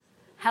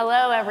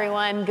Hello,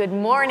 everyone. Good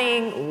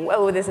morning.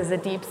 Whoa, this is a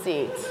deep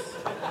seat.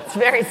 It's a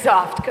very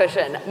soft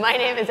cushion. My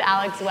name is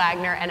Alex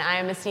Wagner, and I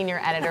am a senior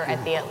editor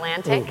at The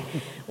Atlantic.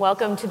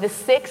 Welcome to the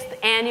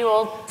 6th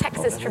annual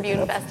Texas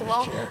Tribune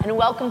Festival, and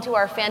welcome to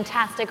our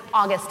fantastic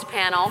August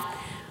panel,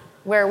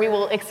 where we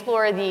will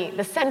explore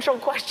the central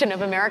question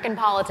of American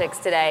politics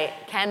today: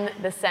 can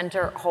the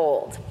center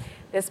hold?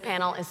 This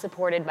panel is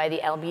supported by the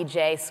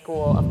LBJ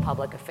School of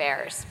Public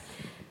Affairs.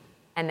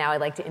 And now I'd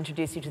like to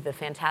introduce you to the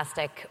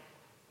fantastic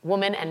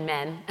women and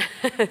men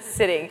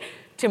sitting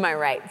to my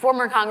right.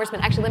 Former Congressman,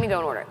 actually, let me go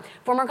in order.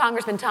 Former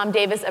Congressman Tom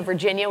Davis of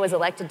Virginia was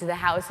elected to the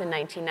House in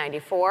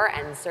 1994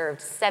 and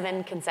served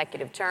 7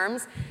 consecutive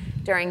terms.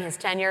 During his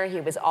tenure, he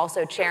was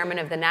also chairman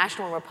of the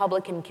National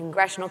Republican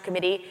Congressional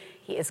Committee.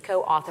 He is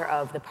co-author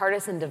of The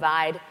Partisan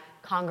Divide,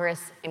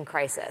 Congress in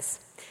Crisis.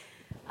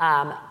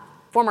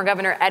 Former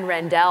Governor Ed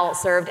Rendell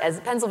served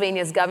as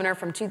Pennsylvania's governor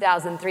from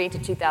 2003 to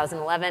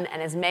 2011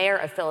 and as mayor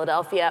of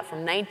Philadelphia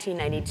from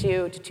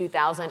 1992 to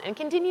 2000, and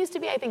continues to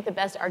be, I think, the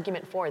best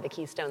argument for the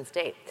Keystone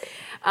State.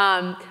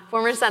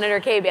 Former Senator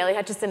Bailey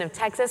Hutchison of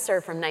Texas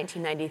served from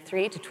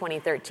 1993 to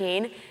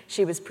 2013.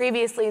 She was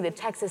previously the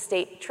Texas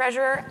State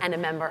Treasurer and a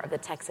member of the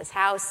Texas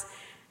House.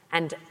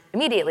 And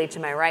immediately to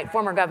my right,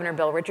 former Governor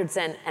Bill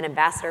Richardson and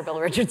Ambassador Bill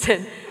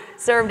Richardson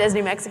served as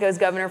New Mexico's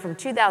governor from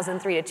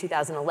 2003 to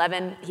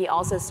 2011. He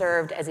also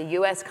served as a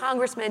U.S.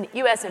 Congressman,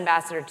 U.S.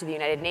 Ambassador to the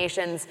United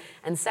Nations,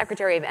 and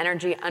Secretary of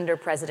Energy under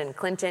President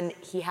Clinton.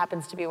 He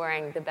happens to be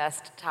wearing the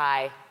best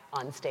tie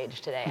on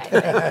stage today,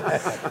 I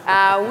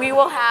think. We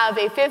will have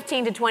a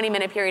 15 to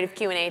 20-minute period of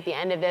Q&A at the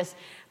end of this.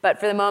 But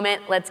for the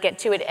moment, let's get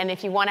to it. And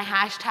if you want to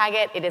hashtag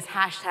it, it is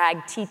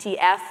hashtag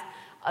TTF.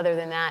 Other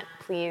than that,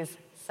 please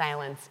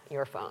silence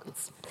your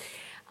phones.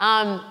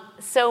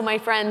 So my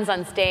friends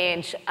on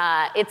stage,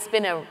 it's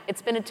been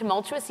a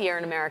tumultuous year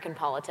in American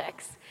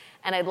politics,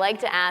 and I'd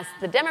like to ask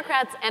the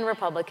Democrats and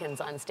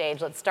Republicans on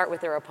stage. Let's start with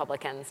the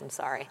Republicans. I'm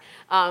sorry,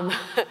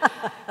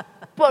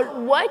 but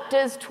what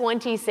does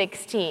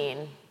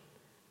 2016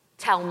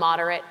 tell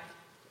moderate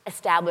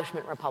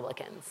establishment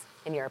Republicans,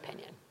 in your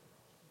opinion?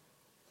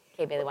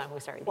 Okay, Bailey, why don't we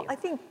start with you? I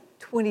think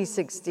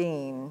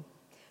 2016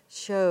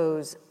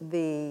 shows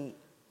the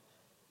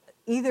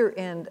either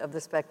end of the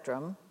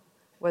spectrum,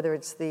 whether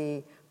it's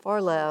the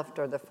far left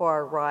or the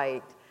far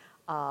right,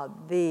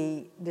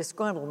 the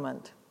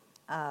disgruntlement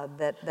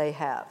that they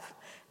have.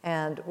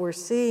 And we're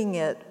seeing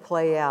it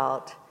play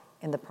out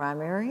in the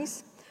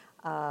primaries,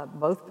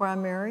 both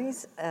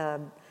primaries.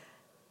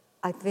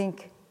 I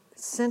think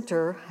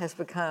center has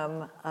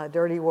become a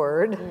dirty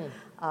word.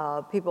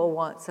 People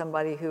want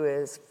somebody who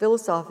is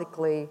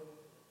philosophically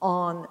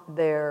on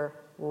their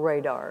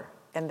radar.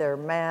 And they're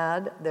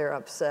mad, they're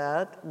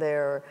upset,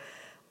 they're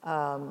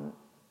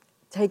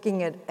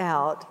taking it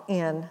out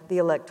in the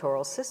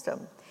electoral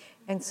system.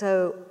 And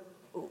so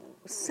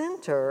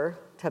center,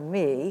 to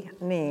me,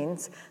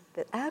 means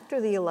that after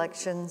the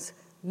elections,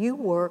 you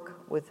work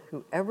with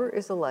whoever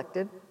is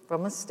elected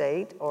from a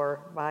state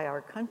or by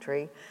our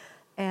country,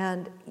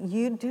 and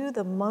you do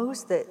the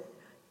most that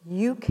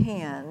you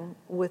can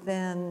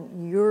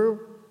within your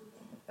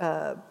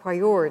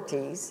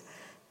priorities,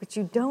 but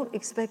you don't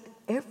expect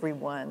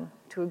everyone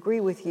to agree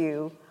with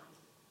you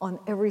on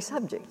every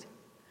subject.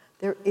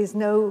 There is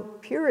no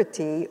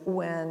purity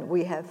when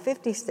we have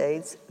 50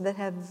 states that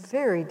have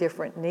very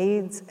different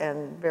needs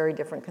and very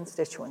different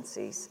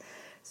constituencies.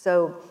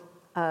 So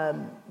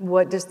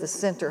what does the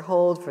center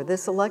hold for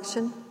this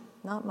election?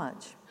 Not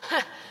much.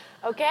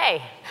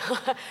 Okay.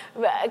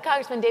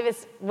 Congressman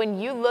Davis, when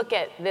you look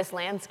at this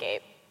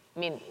landscape, I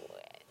mean,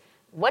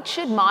 what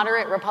should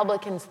moderate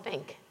Republicans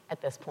think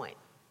at this point?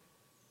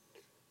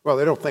 Well,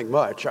 they don't think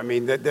much. I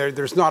mean,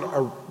 there's not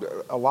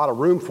a lot of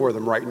room for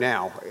them right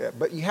now.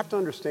 But you have to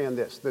understand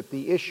this, that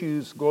the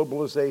issues,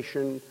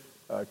 globalization,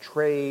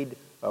 trade,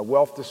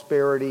 wealth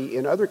disparity,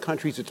 in other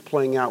countries it's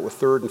playing out with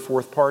third and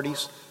fourth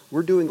parties.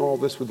 We're doing all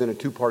this within a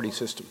two-party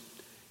system.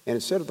 And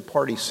instead of the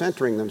parties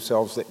centering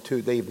themselves,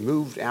 they've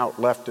moved out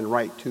left and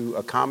right to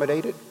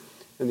accommodate it.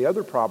 And the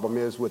other problem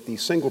is with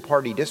these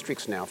single-party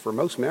districts now, for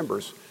most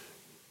members,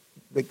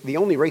 the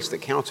only race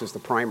that counts is the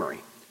primary.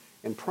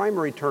 And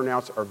primary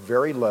turnouts are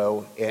very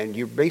low, and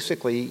you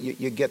basically,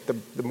 you get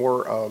the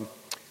more,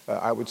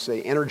 I would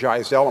say,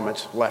 energized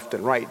elements left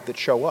and right that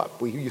show up.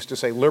 We used to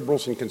say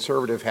liberals and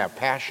conservatives have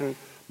passion,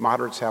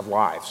 moderates have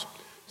lives.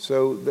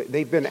 So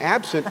they've been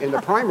absent in the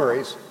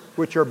primaries,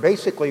 which are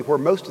basically where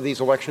most of these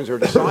elections are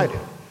decided.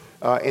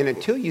 And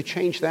until you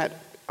change that,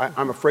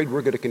 I'm afraid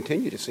we're going to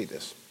continue to see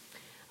this.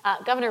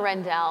 Governor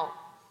Rendell,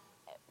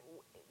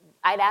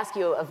 I'd ask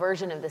you a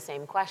version of the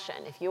same question.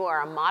 If you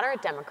are a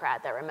moderate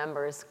Democrat that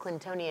remembers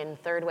Clintonian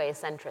third-way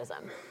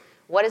centrism,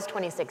 what does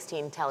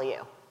 2016 tell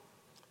you?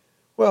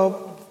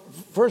 Well,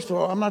 first of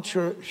all, I'm not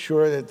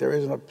sure that there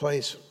isn't a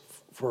place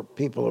for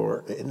people who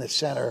are in the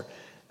center.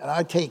 And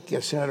I take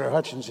Senator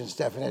Hutchinson's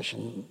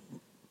definition,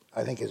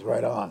 I think, is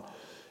right on.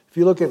 If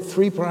you look at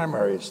 3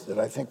 primaries that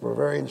I think were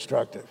very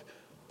instructive,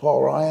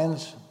 Paul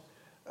Ryan's,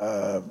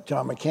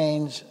 John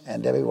McCain's,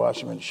 and Debbie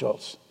Wasserman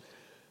Schultz.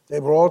 They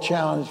were all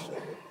challenged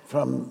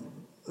from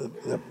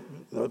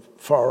the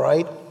far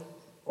right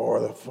or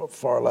the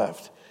far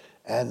left.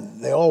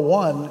 And they all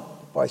won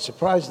by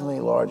surprisingly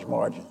large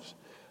margins.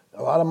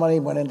 A lot of money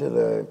went into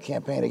the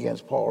campaign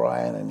against Paul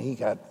Ryan, and he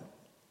got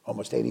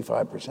almost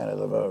 85% of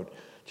the vote.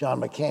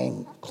 John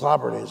McCain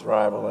clobbered his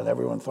rival, and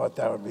everyone thought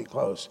that would be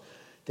close.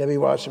 Debbie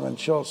Wasserman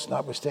Schultz,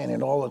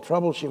 notwithstanding all the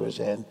trouble she was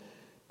in,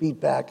 beat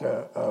back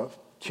a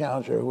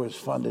challenger who was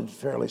funded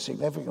fairly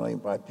significantly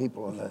by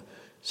people in the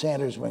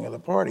Sanders wing of the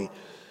party.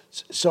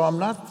 So I'm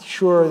not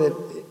sure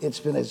that it's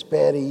been as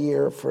bad a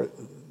year for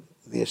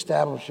the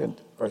establishment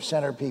or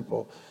center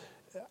people.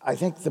 I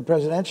think the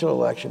presidential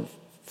election,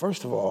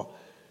 first of all,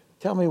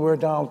 tell me where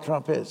Donald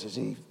Trump is. Is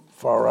he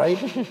far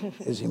right?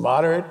 Is he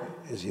moderate?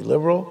 Is he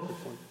liberal?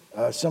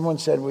 Someone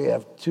said we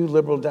have 2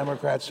 liberal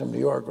Democrats from New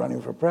York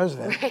running for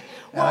president,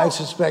 and I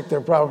suspect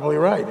they're probably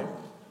right.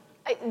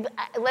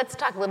 Let's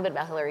talk a little bit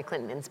about Hillary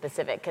Clinton in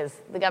specific, because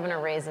the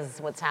governor raises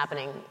what's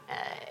happening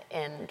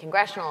in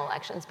congressional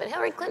elections, but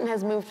Hillary Clinton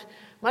has moved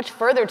much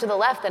further to the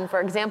left than, for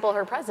example,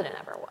 her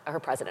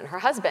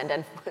husband,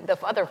 and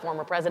the other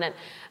former president,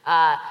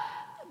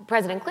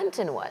 President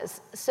Clinton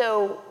was.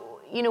 So,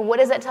 what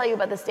does that tell you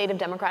about the state of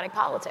Democratic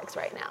politics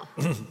right now?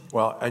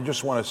 Well, I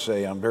just want to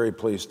say I'm very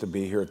pleased to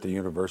be here at the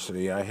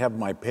university. I have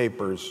my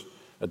papers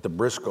at the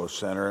Briscoe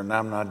Center, and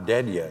I'm not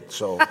dead yet.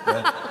 So,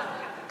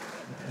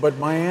 but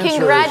my answer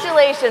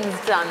Congratulations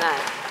on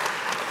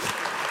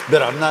that.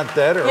 That I'm not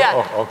dead, or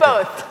yeah, okay.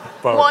 both.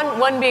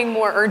 One being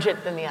more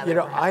urgent than the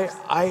other.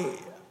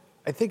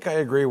 I think I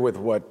agree with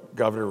what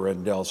Governor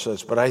Rendell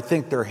says, but I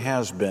think there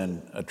has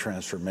been a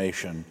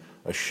transformation,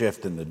 a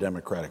shift in the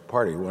Democratic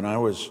Party. When I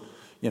was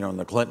in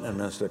the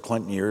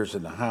Clinton years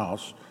in the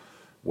House,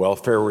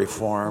 welfare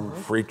reform,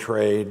 free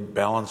trade,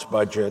 balanced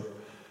budget,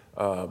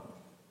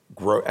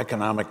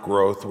 economic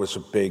growth was a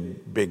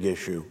big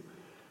issue.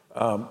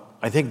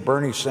 I think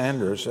Bernie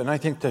Sanders, and I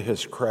think to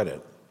his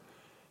credit,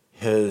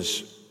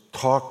 has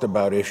talked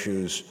about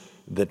issues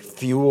that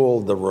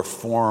fuel the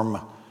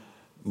reform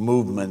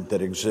movement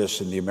that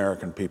exists in the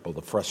American people,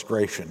 the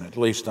frustration, at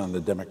least on the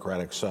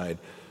Democratic side.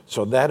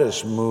 So that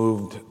has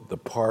moved the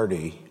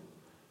party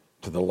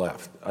to the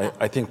left.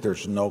 I think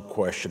there's no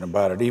question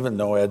about it, even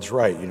though Ed's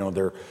right.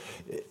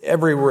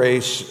 Every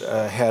race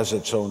has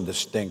its own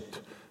distinct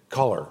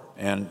color,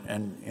 and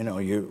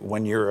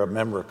when you're a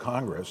member of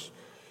Congress,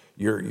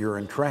 you're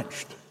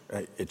entrenched.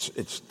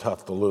 It's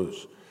tough to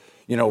lose.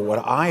 What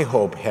I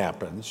hope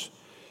happens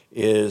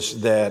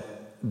is that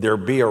there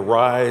be a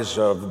rise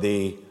of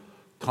the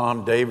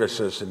Tom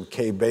Davises and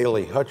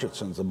Bailey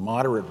Hutchisons, the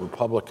moderate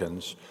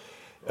Republicans,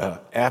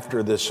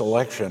 after this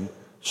election,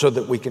 so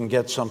that we can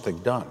get something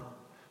done.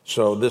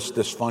 So this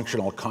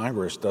dysfunctional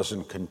Congress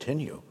doesn't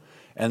continue.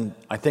 And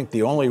I think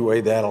the only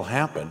way that'll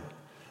happen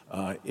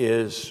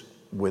is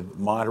with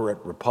moderate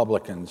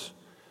Republicans.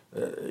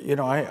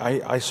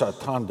 I saw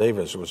Tom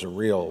Davis was a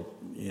real,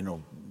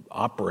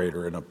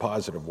 operator in a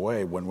positive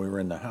way when we were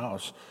in the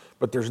House,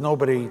 but there's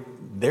nobody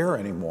there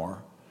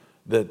anymore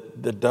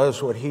that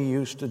does what he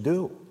used to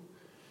do.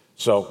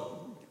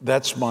 So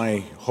that's my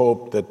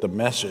hope, that the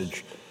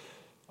message,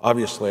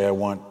 obviously I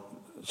want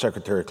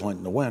Secretary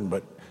Clinton to win,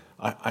 but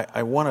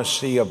I want to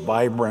see a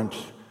vibrant,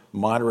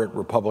 moderate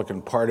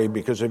Republican Party,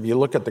 because if you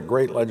look at the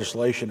great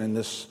legislation in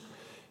this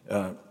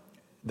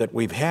that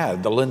we've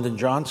had, the Lyndon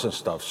Johnson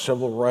stuff,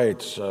 civil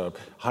rights,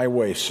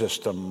 highway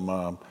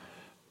system,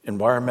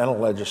 environmental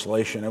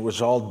legislation, it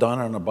was all done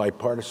on a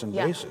bipartisan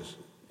basis.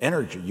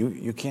 Energy,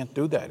 you can't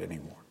do that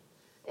anymore.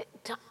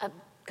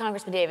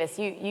 Congressman Davis,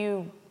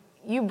 you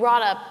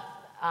brought up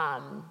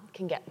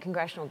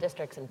congressional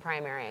districts and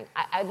primarying.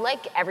 I'd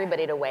like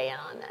everybody to weigh in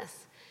on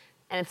this.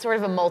 And it's sort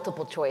of a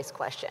multiple choice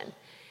question.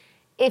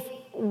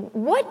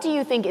 What do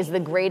you think is the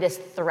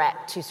greatest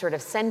threat to sort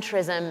of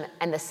centrism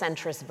and the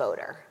centrist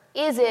voter?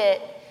 Is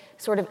it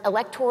sort of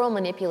electoral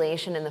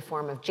manipulation in the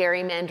form of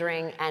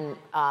gerrymandering and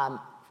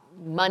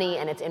money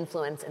and its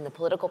influence in the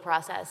political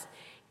process?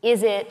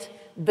 Is it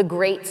the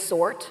great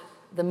sort,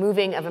 the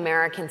moving of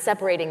Americans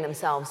separating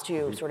themselves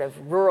to sort of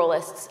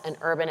ruralists and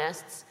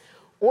urbanists?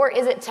 Or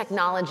is it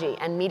technology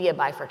and media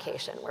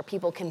bifurcation, where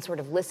people can sort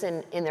of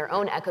listen in their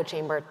own echo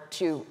chamber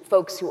to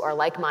folks who are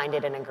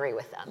like-minded and agree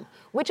with them?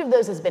 Which of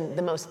those has been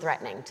the most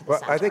threatening to the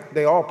center? I think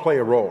they all play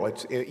a role.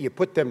 You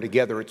put them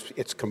together,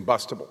 it's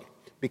combustible.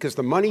 Because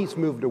the money's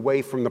moved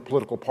away from the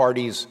political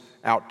parties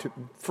out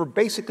for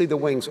basically the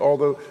wings,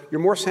 although your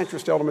more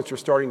centrist elements are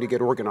starting to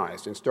get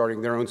organized and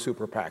starting their own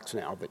super PACs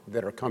now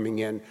that are coming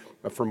in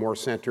for more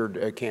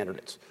centered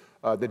candidates.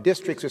 The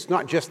districts, it's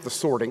not just the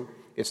sorting,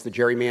 it's the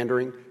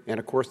gerrymandering, and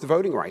of course the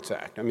Voting Rights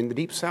Act. I mean, the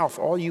Deep South,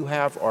 all you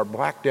have are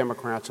black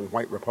Democrats and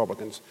white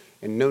Republicans,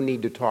 and no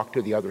need to talk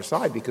to the other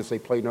side because they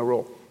play no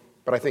role.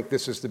 But I think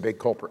this is the big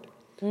culprit.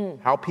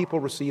 How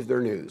people receive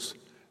their news,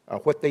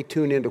 what they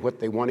tune into, what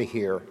they want to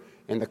hear,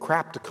 and the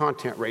crap to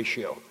content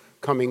ratio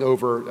coming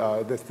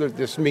over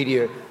this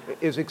media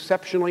is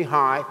exceptionally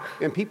high,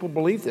 and people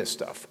believe this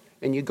stuff.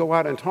 And you go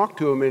out and talk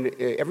to them, and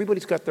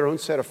everybody's got their own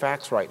set of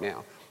facts right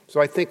now. So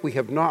I think we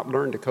have not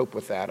learned to cope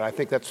with that. I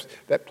think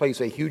that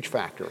plays a huge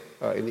factor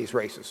in these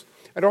races.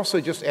 I'd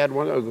also just add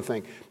one other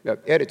thing.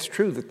 Ed, it's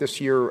true that this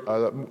year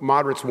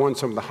moderates won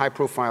some of the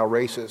high-profile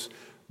races,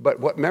 but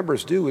what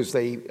members do is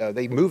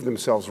they move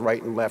themselves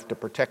right and left to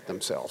protect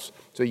themselves.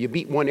 So you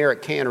beat one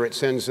Eric Cantor, it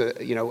sends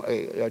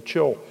a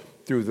chill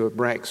through the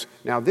ranks.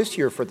 Now this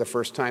year, for the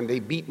first time, they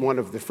beat one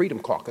of the Freedom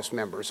Caucus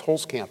members,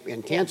 Holzkamp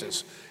in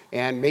Kansas,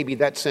 and maybe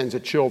that sends a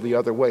chill the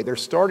other way.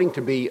 There's starting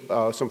to be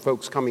some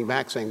folks coming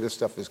back saying this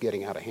stuff is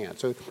getting out of hand.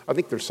 So I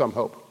think there's some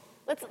hope.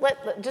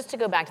 Just to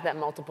go back to that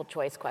multiple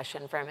choice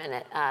question for a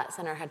minute,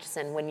 Senator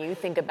Hutchison, when you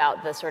think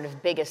about the sort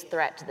of biggest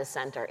threat to the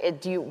center,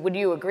 would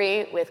you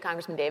agree with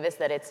Congressman Davis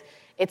that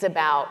it's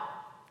about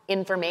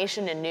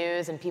information and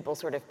news and people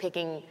sort of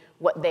picking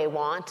what they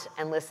want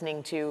and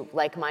listening to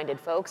like-minded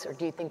folks, or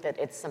do you think that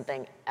it's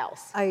something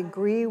else? I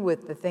agree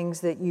with the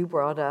things that you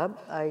brought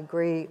up. I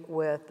agree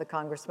with the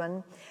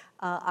congressman.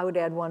 I would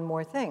add one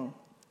more thing.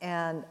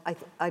 And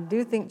I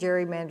do think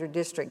gerrymandered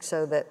districts,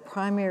 so that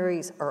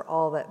primaries are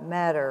all that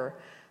matter,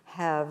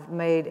 have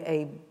made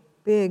a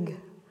big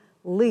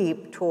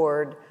leap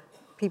toward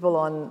people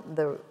on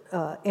the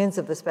ends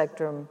of the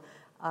spectrum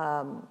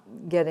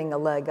getting a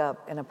leg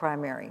up in a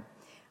primary.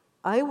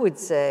 I would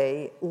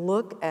say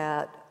look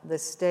at the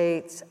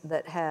states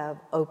that have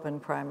open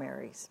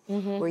primaries,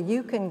 where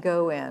you can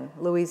go in,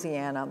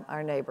 Louisiana,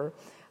 our neighbor,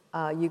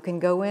 you can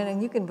go in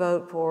and you can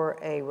vote for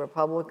a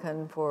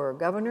Republican for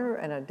governor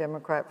and a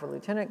Democrat for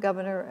lieutenant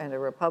governor and a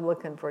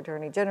Republican for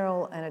attorney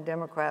general and a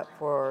Democrat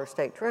for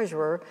state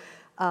treasurer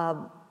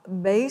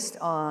based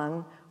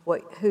on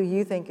who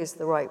you think is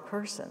the right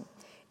person.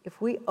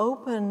 If we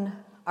open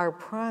our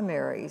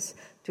primaries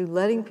to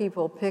letting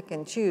people pick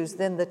and choose,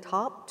 then the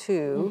top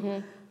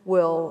two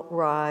will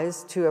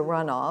rise to a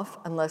runoff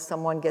unless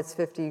someone gets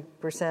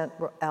 50%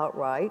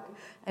 outright.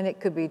 And it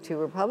could be two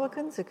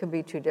Republicans, it could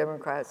be two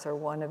Democrats, or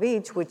one of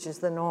each, which is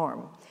the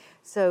norm.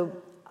 So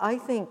I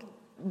think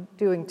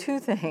doing two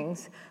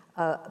things,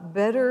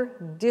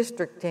 better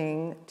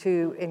districting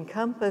to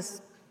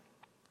encompass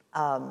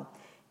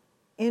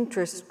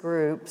interest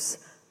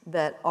groups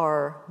that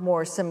are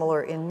more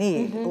similar in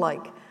need,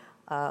 like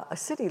a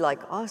city like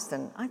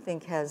Austin, I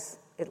think has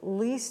at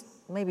least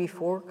maybe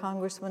 4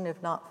 congressmen,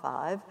 if not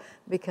 5,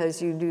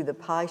 because you do the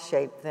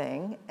pie-shaped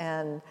thing.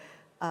 And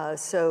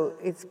so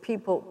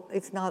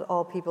it's not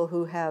all people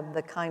who have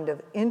the kind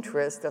of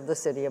interest of the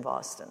city of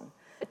Austin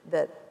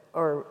that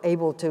are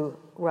able to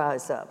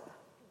rise up.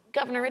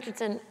 Governor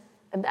Richardson,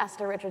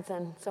 Ambassador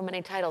Richardson, so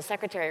many titles,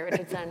 Secretary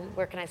Richardson,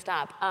 where can I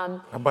stop?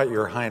 How about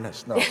Your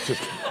Highness? No,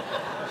 just...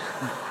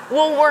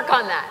 We'll work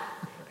on that.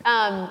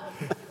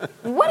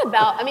 What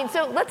about,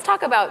 so let's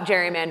talk about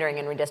gerrymandering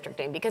and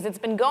redistricting, because it's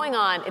been going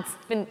on, it's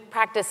been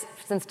practiced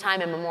since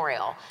time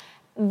immemorial.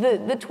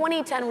 The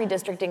 2010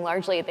 redistricting,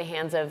 largely at the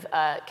hands of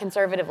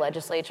conservative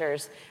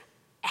legislatures,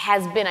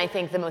 has been, I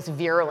think, the most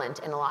virulent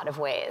in a lot of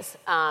ways.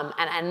 And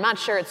I'm not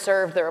sure it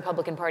served the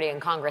Republican Party in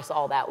Congress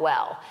all that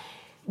well.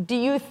 Do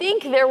you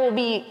think there will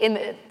be,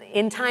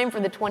 in time for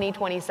the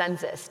 2020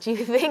 census, do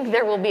you think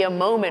there will be a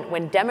moment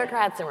when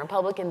Democrats and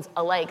Republicans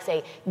alike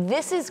say,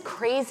 this is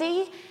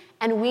crazy,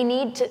 and we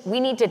need to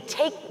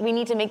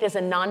make this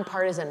a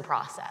nonpartisan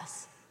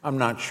process? I'm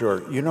not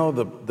sure. You know,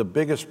 the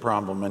biggest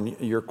problem, and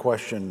your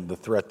question, the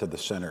threat to the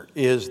center,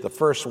 is the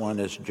first one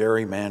is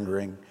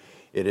gerrymandering,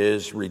 it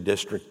is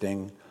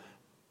redistricting,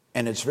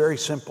 and it's very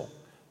simple.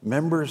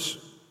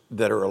 Members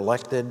that are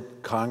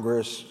elected,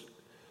 Congress,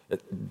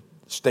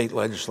 state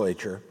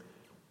legislature,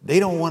 they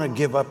don't want to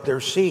give up their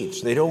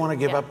seats. They don't want to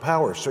give up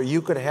power. So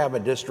you could have a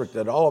district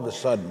that all of a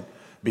sudden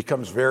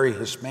becomes very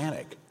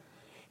Hispanic,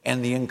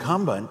 and the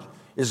incumbent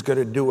is going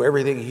to do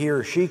everything he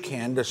or she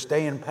can to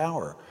stay in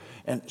power.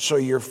 And so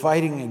you're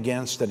fighting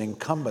against an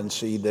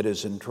incumbency that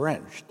is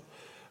entrenched.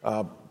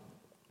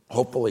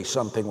 Hopefully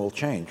something will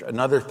change.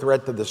 Another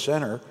threat to the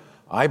center,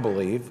 I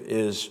believe,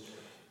 is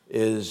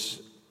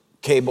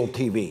cable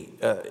TV.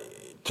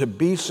 To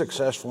be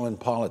successful in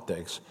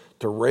politics,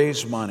 to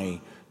raise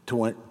money,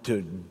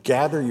 to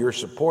gather your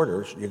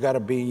supporters, you got to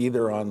be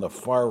either on the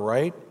far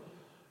right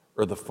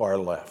or the far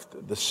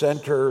left. The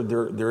center,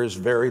 there is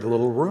very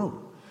little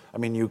room. I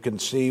mean, you can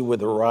see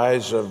with the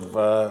rise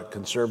of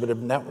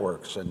conservative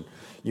networks, and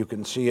you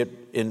can see it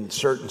in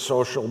certain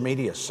social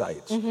media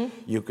sites.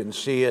 You can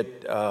see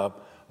it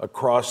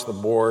across the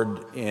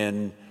board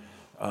in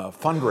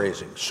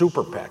fundraising,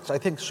 super PACs. I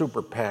think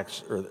super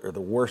PACs are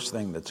the worst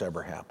thing that's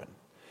ever happened.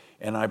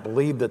 And I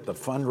believe that the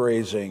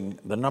fundraising,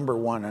 the number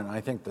one, and I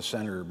think the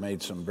senator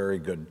made some very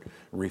good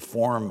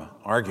reform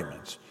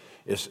arguments,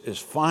 is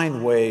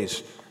find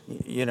ways,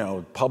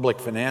 public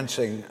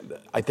financing,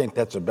 I think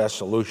that's the best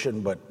solution,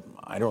 but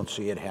I don't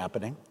see it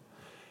happening.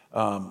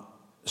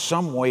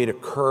 Some way to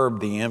curb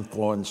the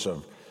influence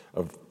of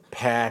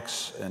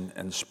PACs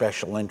and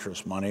special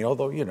interest money,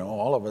 although,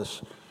 all of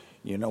us,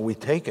 we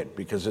take it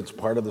because it's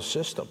part of the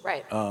system.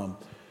 Right.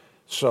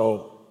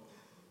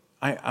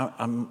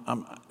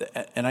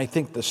 And I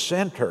think the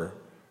center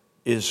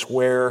is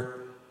where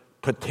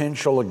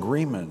potential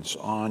agreements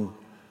on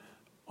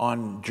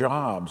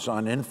jobs,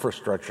 on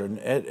infrastructure, and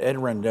Ed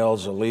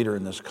Rendell's a leader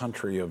in this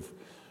country of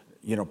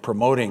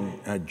promoting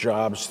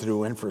jobs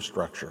through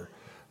infrastructure.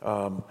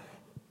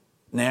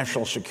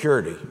 National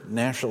security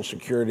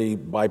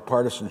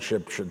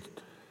bipartisanship should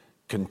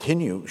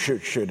continue,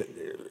 should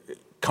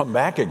come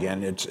back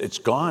again. It's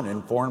gone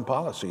in foreign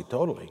policy,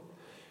 totally.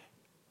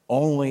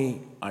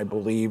 Only, I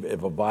believe,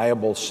 if a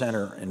viable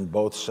center in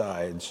both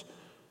sides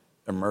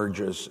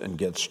emerges and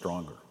gets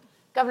stronger.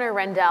 Governor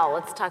Rendell,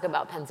 let's talk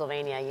about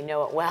Pennsylvania. You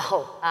know it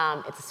well.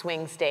 It's a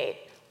swing state.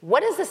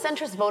 What does the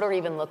centrist voter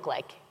even look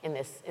like in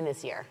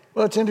this year?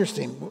 Well, it's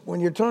interesting. When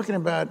you're talking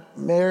about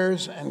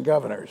mayors and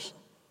governors,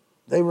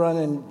 they run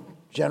in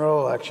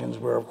general elections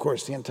where, of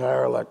course, the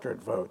entire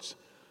electorate votes.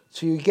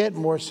 So you get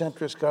more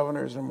centrist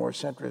governors and more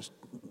centrist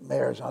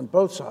mayors on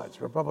both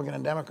sides, Republican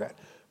and Democrat.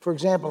 For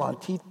example, on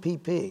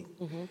TPP,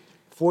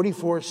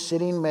 44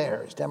 sitting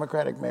mayors,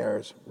 Democratic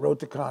mayors, wrote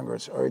to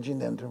Congress urging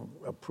them to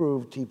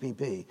approve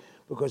TPP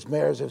because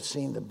mayors have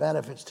seen the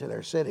benefits to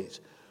their cities.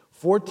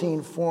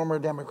 14 former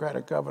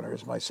Democratic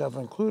governors, myself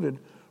included,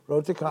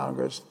 wrote to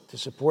Congress to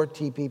support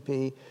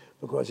TPP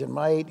because in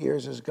my 8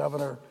 years as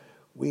governor,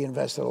 we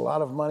invested a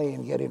lot of money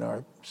in getting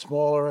our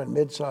smaller and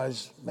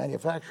mid-sized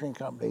manufacturing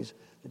companies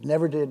that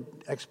never did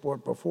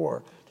export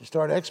before to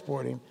start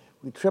exporting.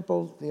 We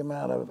tripled the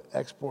amount of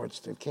exports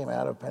that came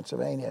out of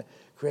Pennsylvania,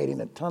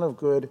 creating a ton of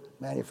good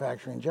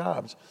manufacturing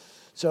jobs.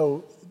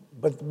 So,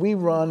 but we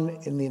run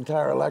in the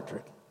entire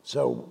electorate,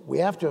 so we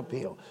have to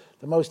appeal.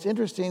 The most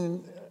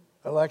interesting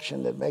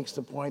election that makes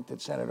the point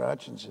that Senator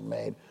Hutchinson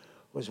made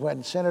was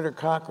when Senator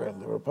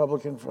Cochran, the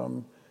Republican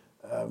from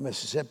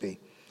Mississippi,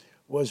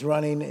 was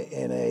running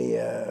in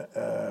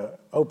a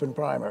open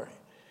primary,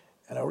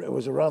 and it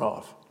was a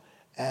runoff.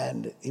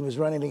 And he was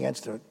running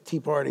against a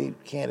Tea Party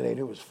candidate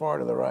who was far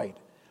to the right.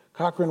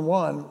 Cochran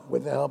won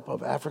with the help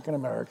of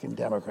African-American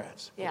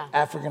Democrats. Yeah.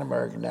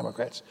 African-American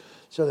Democrats.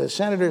 So the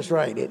senator's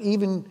right.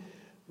 Even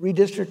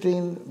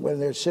redistricting, when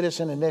there's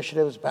citizen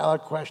initiatives,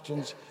 ballot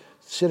questions,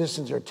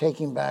 citizens are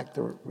taking back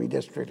the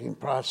redistricting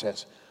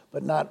process,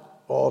 but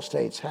not all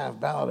states have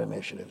ballot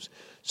initiatives.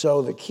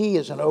 So the key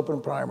is an open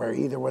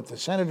primary, either what the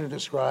senator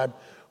described,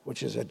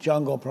 which is a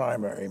jungle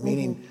primary,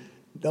 meaning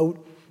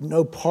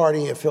no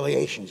party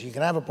affiliations. You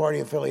can have a party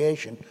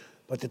affiliation,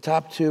 but the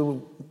top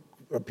two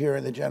appear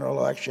in the general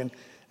election.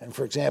 And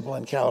for example,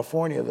 in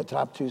California, the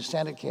top two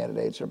Senate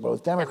candidates are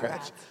both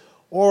Democrats.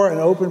 Or an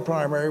open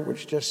primary,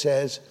 which just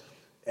says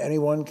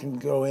anyone can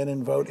go in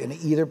and vote in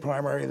either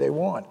primary they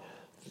want.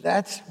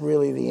 That's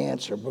really the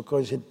answer,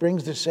 because it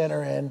brings the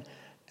center in,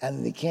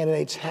 and the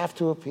candidates have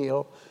to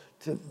appeal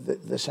to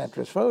the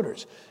centrist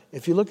voters.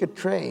 If you look at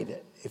trade,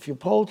 if you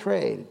poll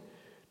trade,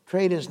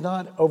 trade is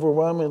not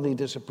overwhelmingly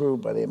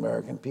disapproved by the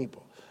American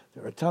people.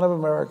 There are a ton of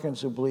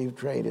Americans who believe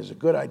trade is a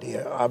good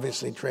idea,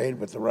 obviously trade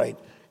with the right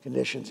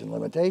conditions and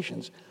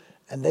limitations,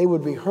 and they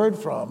would be heard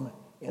from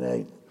in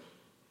an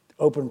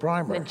open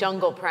primary. The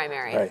jungle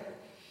primary. Right.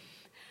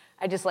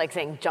 I just like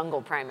saying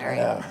jungle primary.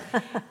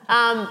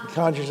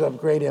 Conjures up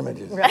great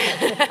images. Right.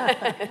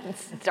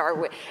 It's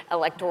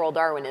electoral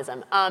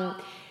Darwinism.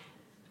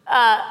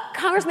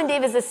 Congressman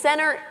Davis, the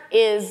center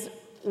is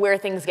where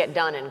things get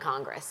done in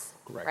Congress,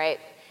 Correct. Right?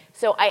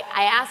 So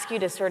I ask you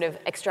to sort of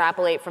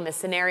extrapolate from a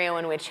scenario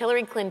in which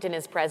Hillary Clinton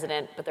is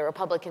president, but the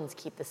Republicans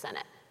keep the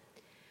Senate.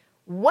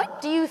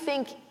 What do you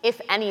think, if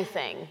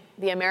anything,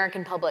 the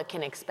American public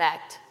can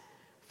expect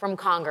from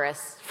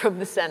Congress, from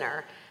the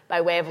center, by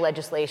way of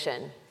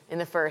legislation in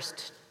the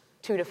first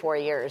 2 to 4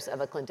 years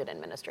of a Clinton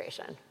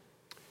administration?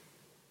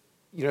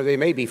 You know, they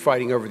may be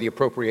fighting over the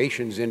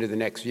appropriations into the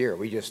next year.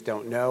 We just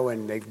don't know,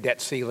 and they've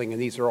debt ceiling,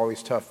 and these are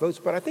always tough votes.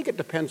 But I think it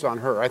depends on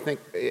her. I think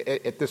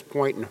at this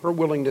point, and her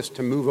willingness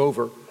to move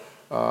over,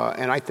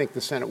 and I think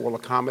the Senate will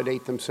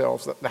accommodate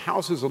themselves. The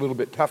House is a little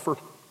bit tougher,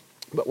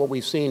 but what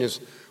we've seen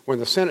is when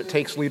the Senate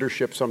takes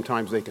leadership,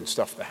 sometimes they can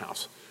stuff the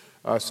House.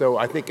 So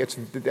I think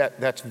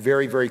that's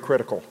very, very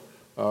critical.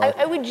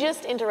 I would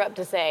just interrupt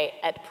to say,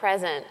 at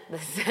present, the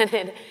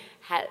Senate,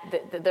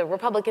 the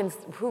Republicans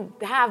who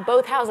have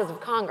both houses of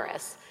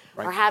Congress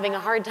are having a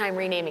hard time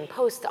renaming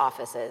post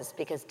offices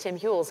because Tim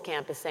Huell's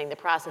camp is saying the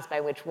process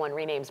by which one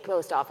renames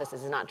post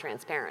offices is not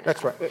transparent.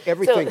 That's right.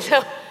 Everything,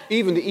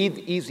 even the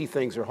easy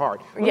things are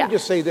hard. Let me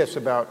just say this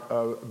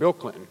about Bill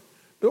Clinton.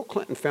 Bill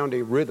Clinton found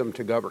a rhythm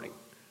to governing.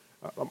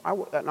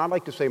 And I'd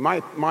like to say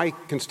my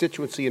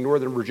constituency in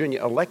Northern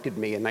Virginia elected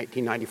me in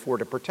 1994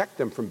 to protect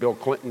them from Bill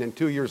Clinton, and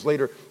 2 years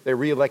later, they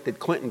reelected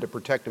Clinton to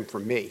protect him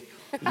from me.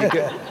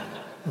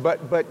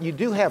 But you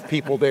do have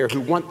people there who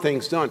want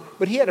things done.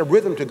 But he had a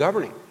rhythm to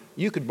governing.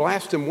 You could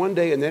blast him one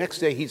day, and the next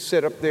day he'd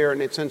sit up there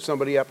and they'd send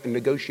somebody up and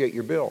negotiate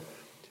your bill.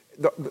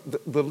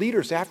 The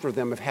leaders after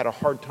them have had a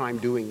hard time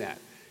doing that.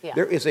 Yeah.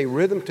 There is a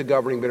rhythm to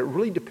governing, but it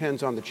really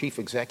depends on the chief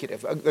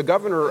executive. The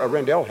governor,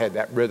 Rendell, had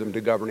that rhythm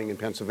to governing in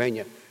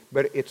Pennsylvania,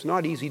 but it's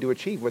not easy to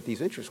achieve with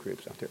these interest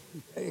groups out there.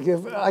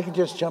 If I could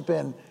just jump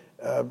in.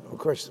 Of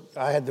course,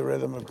 I had the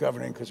rhythm of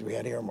governing because we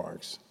had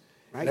earmarks.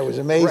 Right. And it was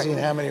amazing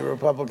how many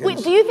Republicans... Wait,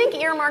 do you think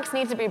earmarks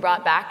need to be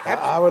brought back?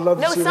 I would love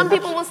to see them... No, some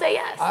people will say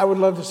yes. I would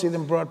love to see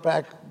them brought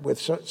back with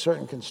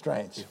certain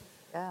constraints.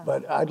 Yeah.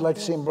 But I'd like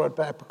to see them brought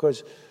back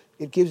because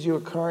it gives you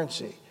a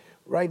currency.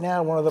 Right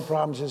now, one of the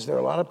problems is there are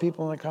a lot of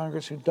people in the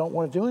Congress who don't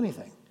want to do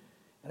anything.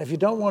 And if you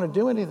don't want to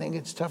do anything,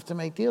 it's tough to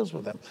make deals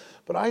with them.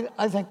 But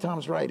I think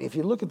Tom's right. If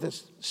you look at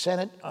this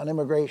Senate on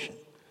immigration,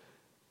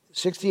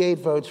 68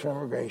 votes for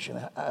immigration,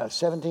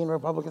 17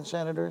 Republican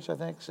senators, I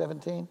think,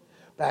 17,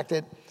 backed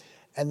it.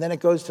 And then it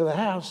goes to the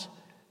House.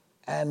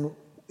 And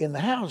in the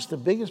House, the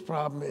biggest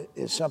problem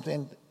is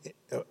something,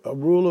 a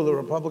rule of the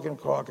Republican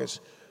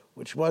caucus,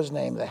 which was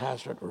named the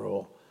Hastert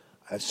Rule.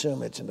 I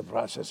assume it's in the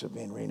process of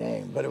being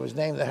renamed, but it was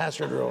named the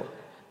Hastert Rule.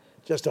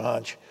 Just a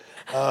hunch.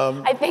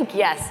 I think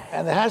yes.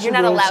 And the Hastert You're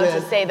not Rule allowed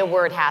said, to say the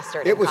word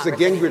Hastert. It was the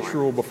Gingrich anymore.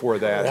 rule before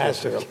that.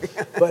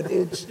 But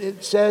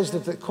it says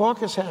that the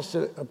caucus has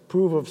to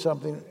approve of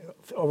something,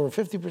 over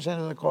 50%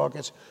 of the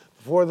caucus,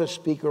 before the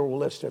speaker will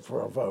list it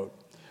for a vote.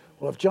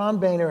 Well, if John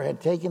Boehner had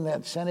taken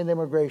that Senate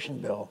immigration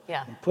bill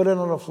and put it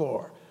on the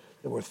floor,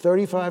 there were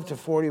 35 to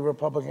 40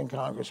 Republican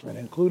congressmen,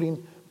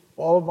 including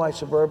all of my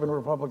suburban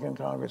Republican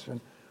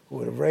congressmen, who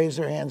would have raised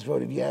their hands,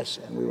 voted yes,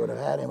 and we would have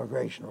had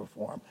immigration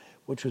reform,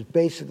 which was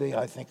basically,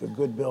 I think, a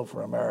good bill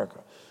for America.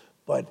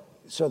 But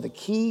so the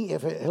key,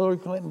 if Hillary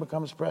Clinton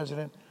becomes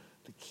president,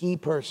 the key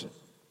person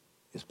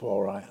is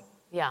Paul Ryan.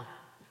 Yeah.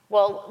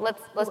 Well,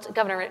 let's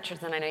Governor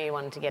Richardson, I know you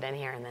wanted to get in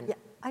here, and then. Yeah,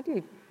 I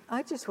do.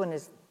 I just want to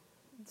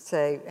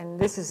say, and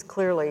this is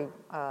clearly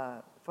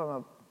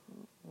from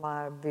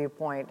my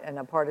viewpoint and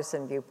a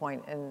partisan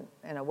viewpoint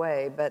in a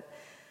way, but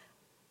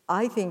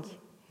I think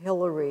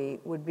Hillary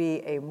would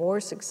be a more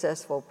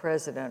successful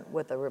president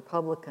with a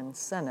Republican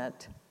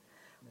Senate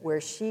where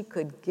she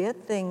could get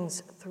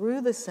things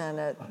through the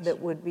Senate that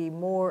would be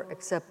more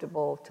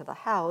acceptable to the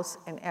House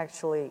and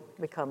actually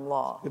become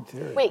law.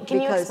 Wait,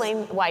 can you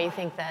explain why you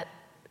think that,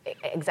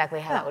 exactly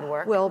how that would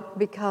work? Well,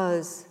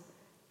 because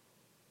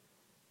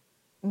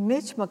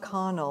Mitch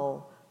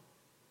McConnell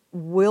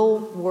will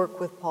work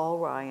with Paul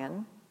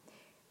Ryan,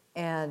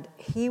 and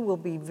he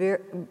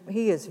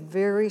is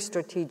very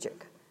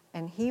strategic.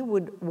 And he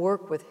would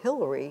work with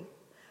Hillary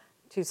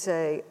to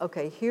say,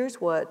 okay, here's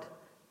what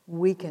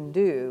we can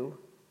do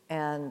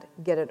and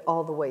get it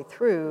all the way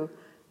through.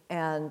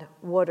 And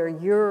what are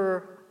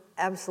your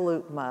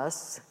absolute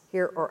musts?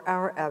 Here are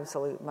our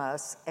absolute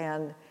musts.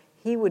 And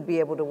he would be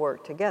able to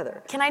work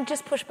together. Can I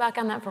just push back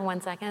on that for 1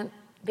 second?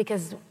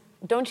 Because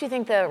don't you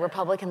think the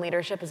Republican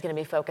leadership is going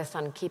to be focused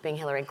on keeping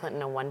Hillary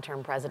Clinton a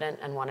one-term president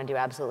and want to do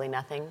absolutely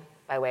nothing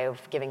by way of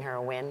giving her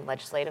a win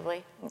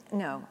legislatively?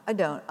 No, I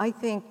don't. I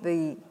think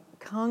the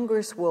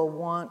Congress will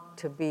want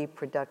to be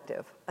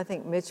productive. I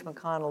think Mitch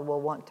McConnell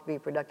will want to be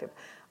productive.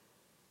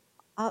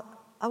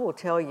 I will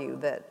tell you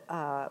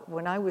that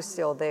when I was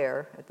still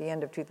there at the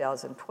end of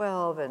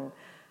 2012 and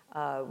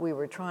we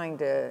were trying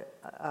to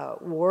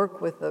work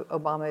with the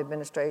Obama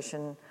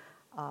administration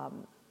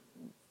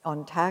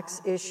on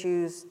tax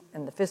issues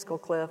and the fiscal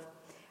cliff,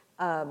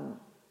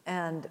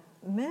 and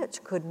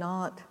Mitch could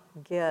not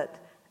get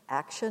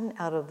action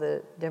out of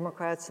the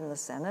Democrats in the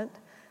Senate,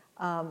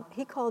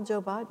 he called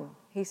Joe Biden.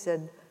 He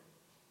said,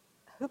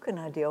 who can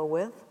I deal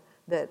with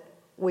that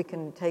we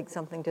can take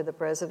something to the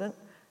president?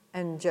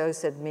 And Joe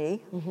said,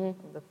 me.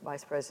 Mm-hmm. The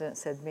vice president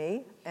said,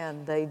 me.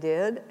 And they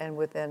did. And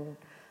within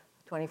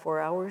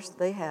 24 hours,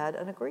 they had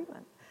an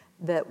agreement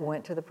that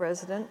went to the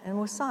president and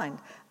was signed.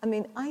 I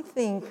mean, I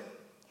think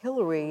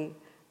Hillary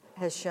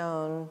has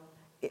shown,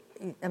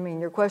 I mean,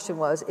 your question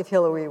was if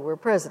Hillary were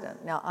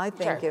president. Now, I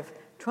think if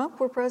Trump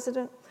were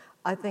president,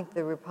 I think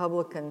the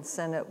Republican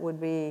Senate would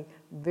be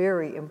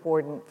very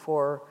important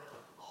for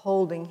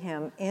holding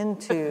him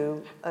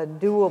into a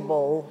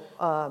doable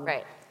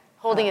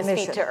holding his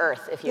mission. feet to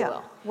earth, if you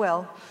will.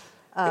 Well,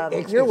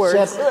 your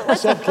words.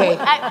 Except Kate,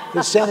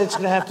 the Senate's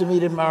going to have to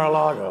meet in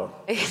Mar-a-Lago.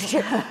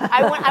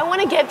 I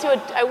want to get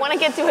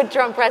to a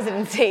Trump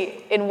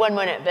presidency in 1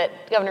 minute, but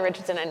Governor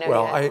Richardson, I know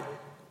you had.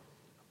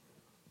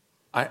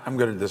 I'm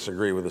going to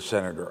disagree with the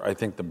senator. I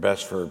think the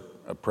best for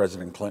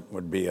President Clinton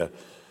would be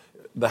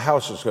the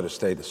House is going to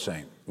stay the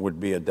same, would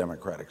be a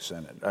Democratic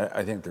Senate.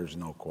 I think there's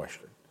no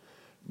question,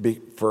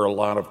 for a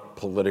lot of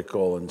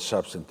political and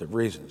substantive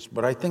reasons.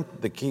 But I think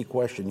the key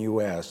question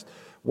you asked,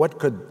 what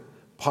could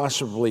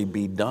possibly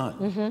be done?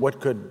 Mm-hmm. What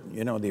could,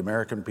 the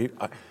American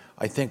people,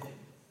 I think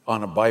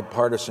on a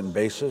bipartisan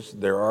basis,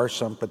 there are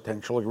some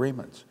potential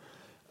agreements.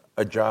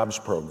 A jobs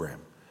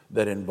program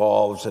that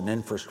involves an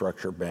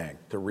infrastructure bank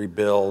to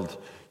rebuild,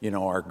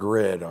 our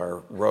grid, our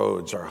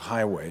roads, our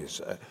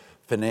highways,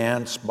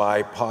 financed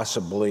by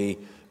possibly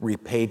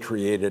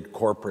repatriated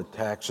corporate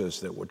taxes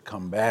that would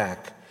come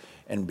back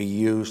and be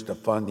used to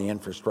fund the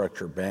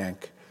infrastructure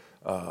bank.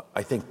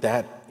 I think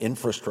that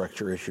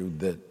infrastructure issue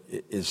that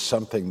is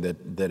something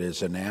that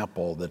is an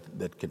apple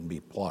that can be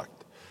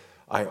plucked.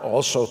 I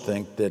also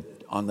think that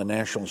on the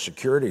national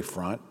security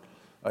front,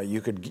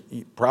 you could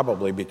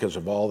probably, because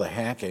of all the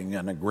hacking,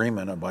 a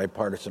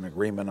bipartisan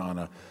agreement on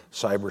a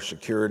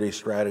cybersecurity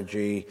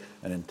strategy,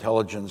 an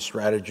intelligence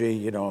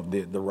strategy.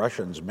 The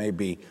Russians may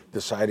be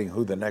deciding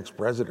who the next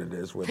president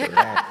is with their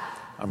hack.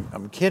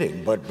 I'm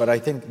kidding, but I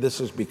think this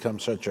has become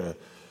such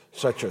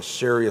a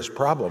serious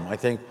problem. I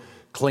think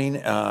Clean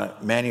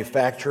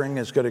manufacturing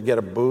is going to get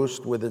a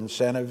boost with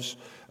incentives.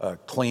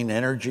 Clean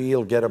energy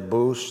will get a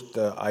boost,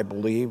 I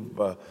believe.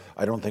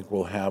 I don't think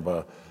we'll have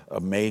a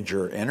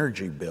major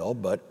energy bill,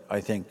 but I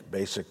think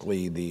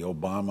basically the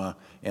Obama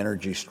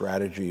energy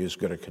strategy is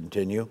going to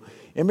continue.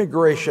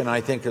 Immigration, I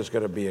think, is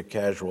going to be a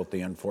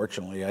casualty,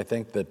 unfortunately. I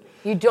think that...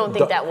 You don't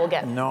think that will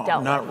get dealt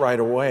with? Not right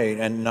away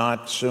and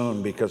not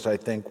soon, because I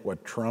think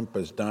what Trump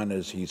has done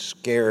is he's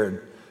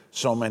scared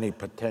so many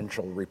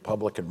potential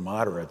Republican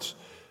moderates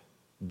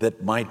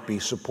that might be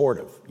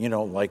supportive,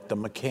 like the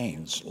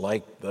McCains,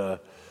 like the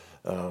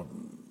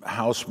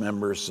House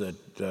members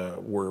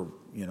that were,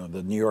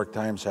 the New York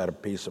Times had a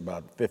piece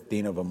about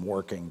 15 of them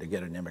working to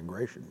get an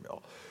immigration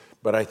bill.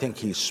 But I think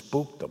he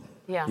spooked them.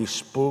 Yeah. He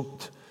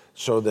spooked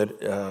so that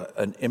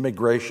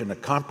a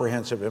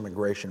comprehensive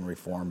immigration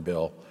reform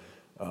bill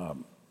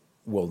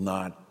will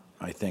not,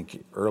 I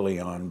think, early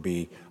on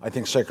be, I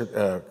think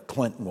Secretary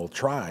Clinton will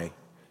try.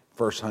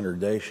 First 100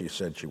 days, she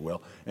said she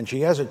will. And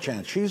she has a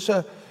chance. She's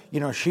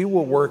she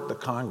will work the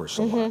Congress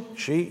a lot.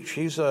 She's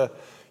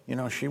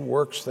she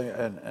works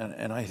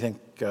and I think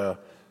the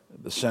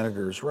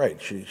senator is right.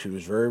 She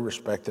was very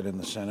respected in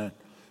the Senate.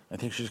 I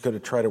think she's going to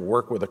try to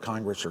work with the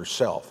Congress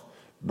herself.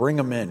 Bring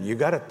them in. You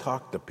got to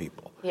talk to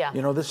people. Yeah.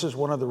 This is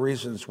one of the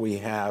reasons we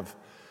have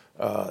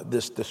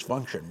this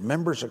dysfunction.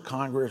 Members of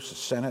Congress, the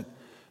Senate,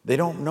 they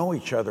don't know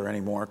each other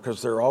anymore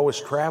because they're always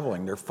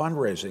traveling. They're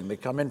fundraising. They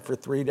come in for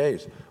 3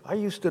 days. I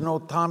used to know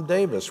Tom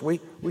Davis. We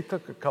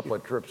took a couple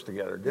of trips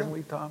together, didn't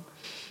we, Tom?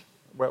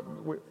 Well,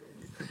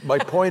 my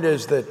point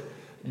is that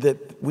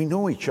we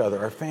know each other.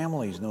 Our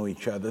families know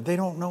each other. They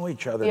don't know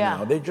each other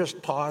now. They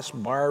just toss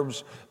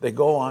barbs. They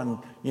go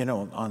on,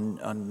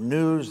 on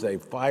news. They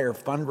fire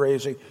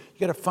fundraising. You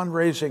get a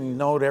fundraising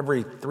note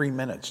every 3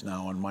 minutes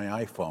now on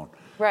my iPhone.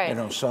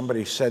 Right.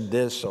 Somebody said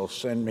this, so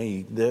send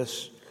me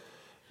this.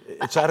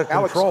 It's out of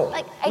control.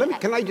 Alex,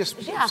 can I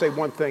just say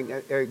one thing?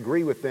 I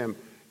agree with them.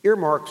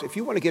 Earmarks, if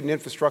you want to get an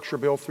infrastructure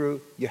bill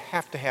through, you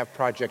have to have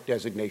project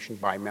designation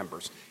by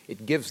members.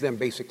 It gives them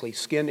basically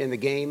skin in the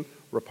game,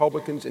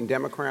 Republicans and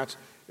Democrats.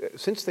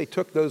 Since they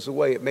took those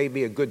away, it may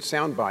be a good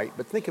soundbite,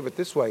 but think of it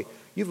this way.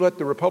 You've let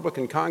the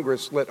Republican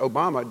Congress let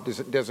Obama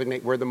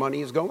designate where the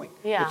money is going.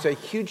 Yeah. It's a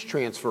huge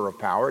transfer of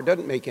power. It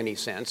doesn't make any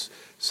sense.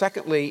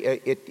 Secondly,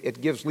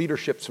 it gives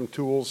leadership some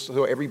tools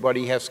so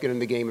everybody has skin in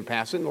the game and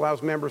pass it, and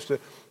allows members to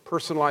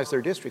personalize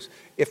their districts.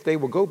 If they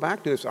will go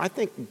back to this, I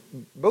think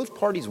both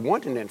parties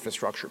want an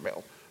infrastructure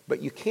bill,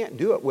 but you can't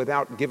do it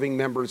without giving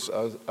members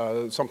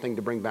something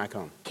to bring back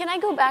home. Can I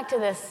go back to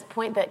this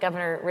point that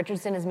Governor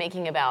Richardson is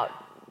making about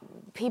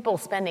people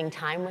spending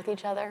time with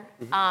each other?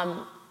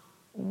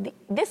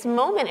 This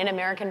moment in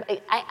American,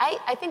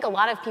 I think a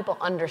lot of people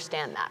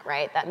understand that,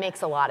 right? That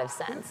makes a lot of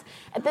sense.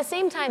 At the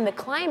same time, the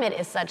climate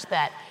is such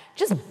that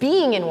just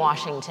being in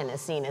Washington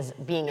is seen as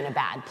being in a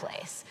bad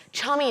place.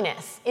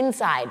 Chumminess,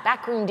 inside,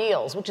 backroom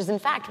deals, which is in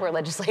fact where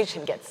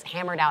legislation gets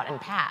hammered out and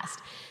passed.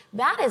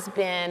 That has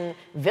been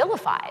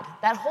vilified,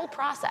 that whole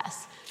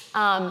process.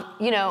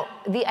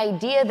 The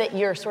idea that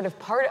you're sort of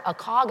a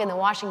cog in the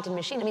Washington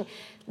machine, I mean,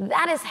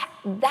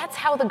 that's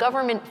how the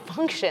government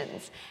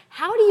functions.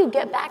 How do you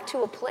get back to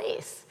a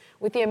place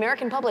with the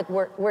American public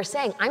where we're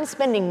saying, I'm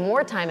spending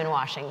more time in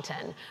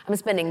Washington, I'm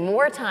spending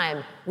more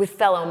time with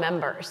fellow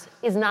members,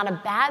 is not a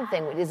bad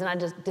thing, it is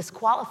not a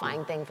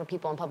disqualifying thing for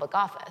people in public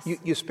office.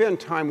 You spend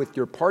time with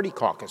your party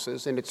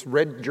caucuses, and it's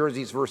red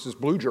jerseys versus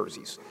blue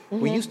jerseys.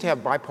 We used to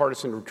have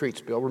bipartisan retreats,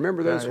 Bill.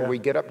 Remember those where we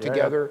get up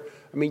together?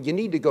 I mean, you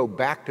need to go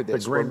back to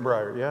this. The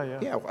Greenbrier,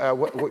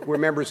 where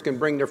members can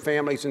bring their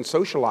families and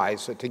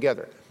socialize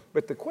together.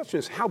 But the question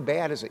is, how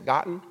bad has it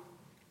gotten?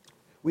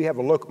 We have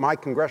my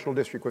congressional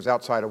district was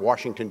outside of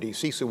Washington,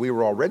 D.C., so we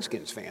were all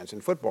Redskins fans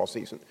in football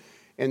season.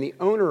 And the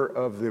owner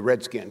of the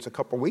Redskins a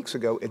couple weeks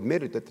ago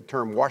admitted that the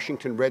term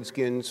Washington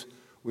Redskins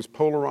was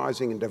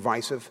polarizing and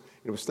divisive,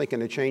 and was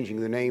thinking of changing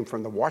the name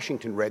from the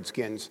Washington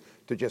Redskins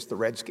to just the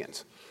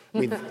Redskins. I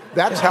mean,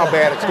 that's how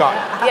bad it's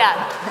gotten. Yeah,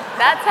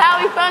 that's how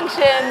he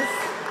functions.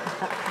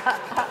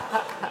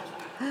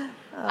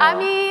 I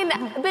mean,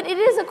 but it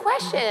is a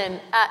question.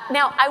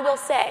 Now, I will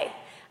say,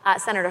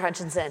 Senator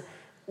Hutchison,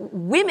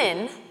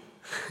 women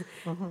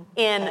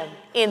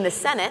in the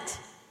Senate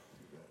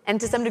and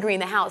to some degree in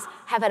the House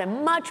have had a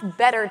much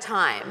better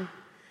time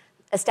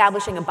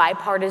establishing a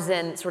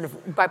bipartisan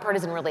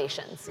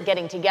relations,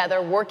 getting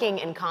together, working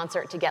in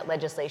concert to get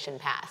legislation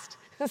passed.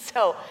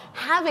 So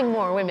having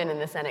more women in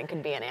the Senate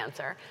could be an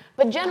answer.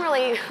 But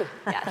generally,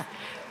 yes.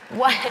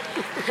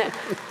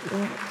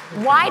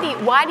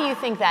 Why do you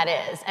think that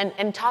is?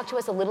 And talk to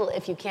us a little,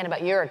 if you can,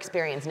 about your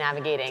experience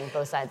navigating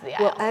both sides of the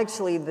aisle. Well,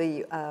 actually,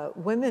 the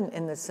women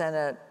in the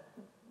Senate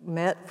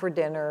met for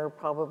dinner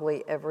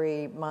probably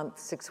every month,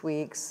 6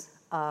 weeks,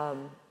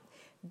 and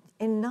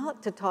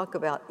not to talk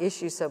about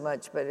issues so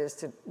much, but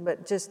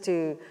just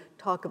to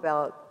talk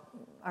about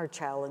our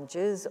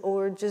challenges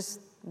or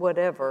just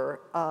whatever.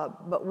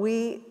 But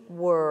we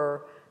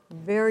were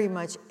very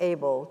much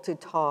able to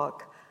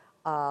talk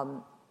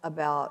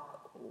about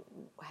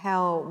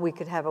how we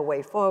could have a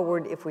way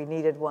forward if we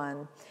needed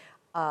one.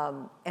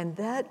 And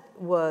that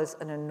was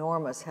an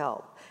enormous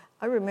help.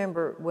 I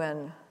remember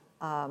when,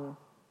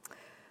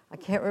 I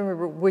can't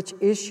remember which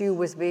issue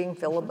was being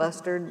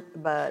filibustered,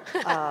 but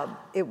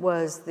it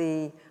was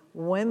the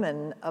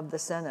women of the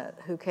Senate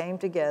who came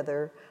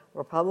together,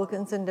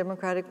 Republicans and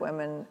Democratic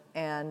women,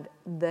 and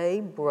they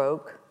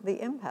broke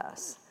the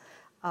impasse.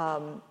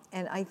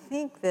 And I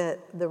think that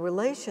the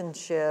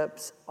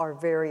relationships are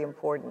very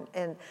important.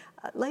 And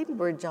Lady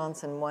Bird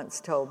Johnson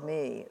once told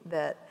me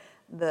that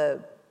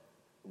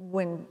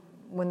when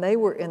they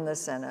were in the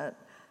Senate,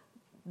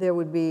 there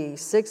would be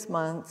 6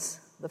 months,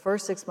 the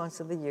first 6 months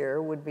of the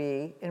year would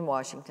be in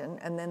Washington,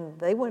 and then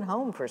they went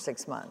home for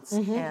 6 months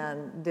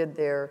and did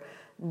their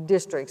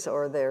districts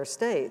or their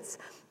states.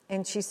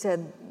 And she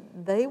said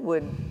they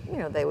would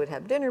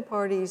have dinner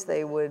parties,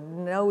 they would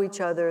know each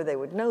other, they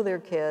would know their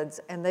kids,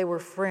 and they were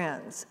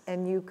friends.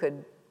 And you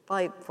could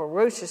fight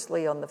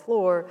ferociously on the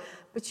floor,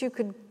 but you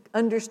could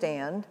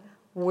understand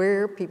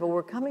where people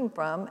were coming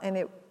from, and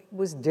it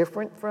was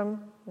different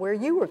from where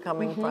you were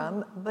coming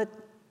from, but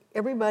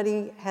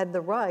everybody had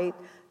the right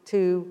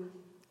to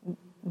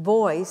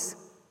voice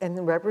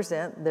and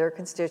represent their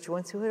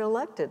constituents who had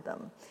elected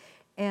them.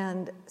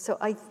 And so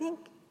I think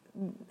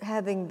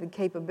having the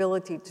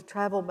capability to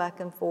travel back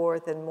and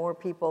forth and more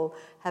people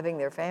having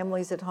their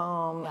families at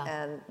home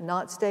and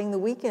not staying the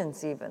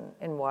weekends even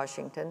in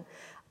Washington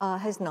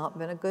has not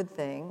been a good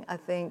thing. I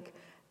think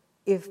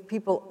if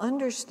people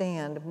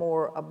understand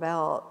more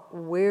about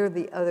where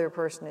the other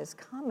person is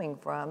coming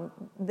from,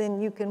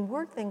 then you can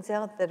work things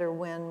out that are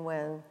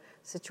win-win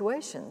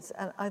situations.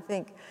 And I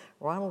think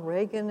Ronald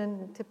Reagan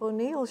and Tip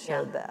O'Neill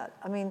showed that.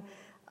 I mean,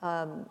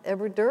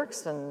 Everett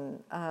Dirksen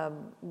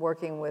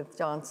working with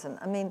Johnson.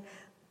 I mean,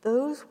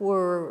 those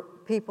were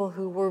people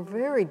who were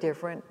very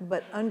different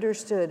but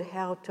understood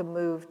how to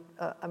move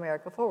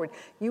America forward.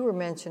 You were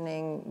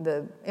mentioning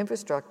the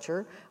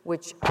infrastructure,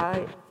 which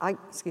I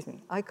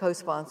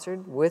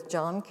co-sponsored with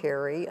John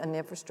Kerry, an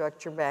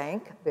infrastructure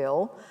bank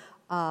bill,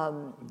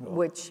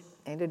 which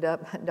ended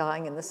up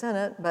dying in the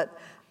Senate, but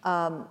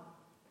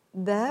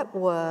that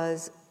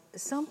was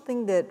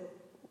something that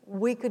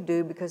we could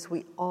do because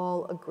we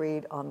all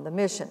agreed on the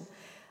mission.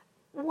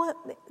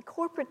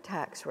 Corporate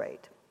tax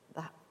rate.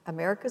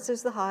 America's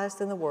is the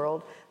highest in the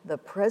world. The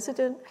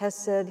president has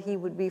said he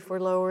would be for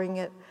lowering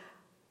it.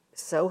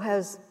 So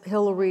has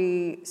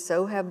Hillary,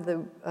 so have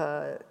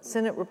the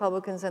Senate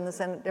Republicans and the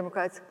Senate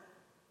Democrats.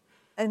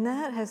 And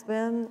that has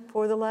been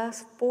for the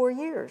last 4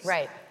 years.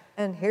 Right.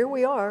 And here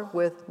we are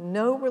with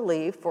no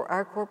relief for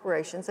our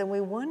corporations, and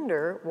we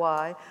wonder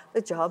why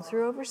the jobs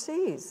are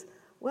overseas.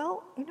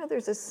 Well,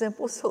 there's a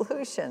simple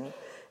solution,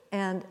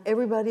 and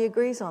everybody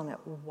agrees on it.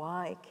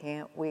 Why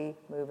can't we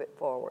move it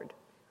forward?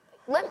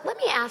 Let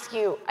me ask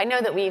you, I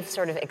know that we've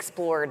sort of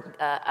explored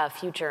a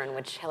future in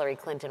which Hillary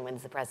Clinton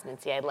wins the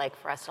presidency. I'd like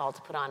for us all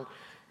to put on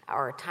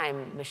our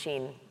time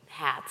machine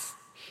hats.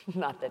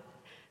 Not that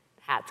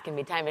hats can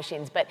be time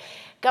machines, but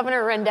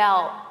Governor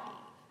Rendell,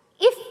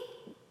 if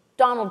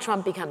Donald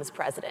Trump becomes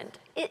president,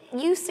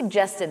 you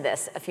suggested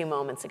this a few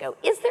moments ago.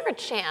 Is there a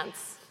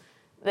chance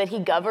that he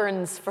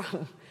governs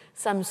from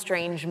some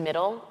strange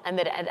middle and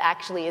that it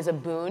actually is a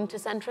boon to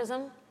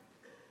centrism?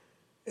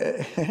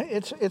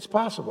 It's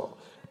possible.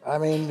 I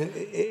mean,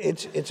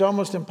 it's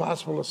almost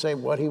impossible to say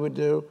what he would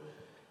do,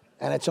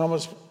 and it's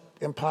almost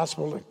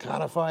impossible to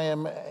codify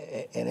him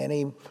in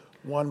any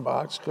one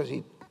box because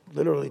he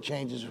literally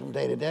changes from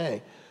day to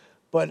day.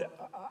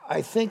 But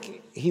I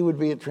think he would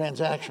be a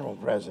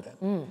transactional president.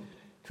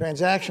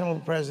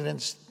 Transactional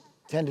presidents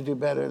tend to do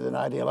better than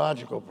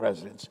ideological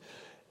presidents.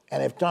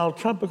 And if Donald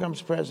Trump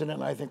becomes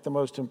president, I think the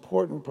most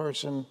important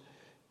person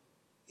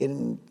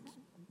in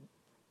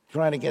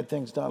trying to get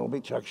things done will be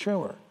Chuck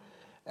Schumer.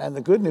 And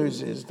the good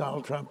news is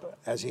Donald Trump,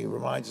 as he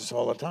reminds us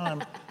all the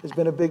time, has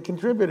been a big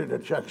contributor to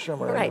Chuck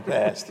Schumer in the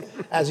past,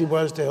 as he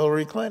was to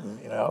Hillary Clinton,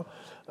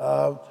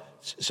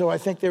 So I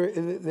think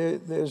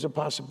there's a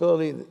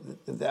possibility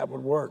that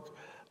would work.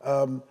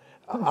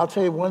 I'll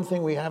tell you one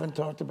thing we haven't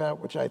talked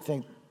about, which I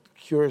think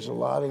cures a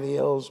lot of the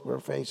ills we're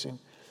facing,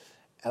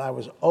 and I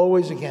was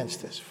always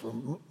against this for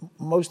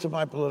most of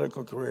my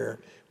political career.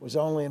 It was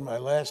only in my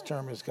last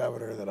term as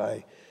governor that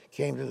I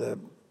came to the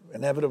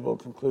inevitable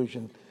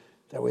conclusion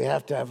that we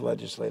have to have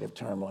legislative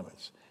term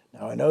limits.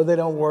 Now, I know they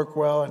don't work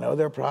well. I know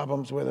there are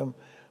problems with them.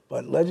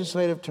 But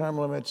legislative term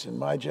limits, in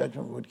my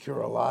judgment, would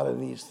cure a lot of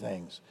these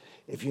things.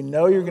 If you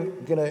know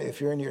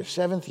if you're in your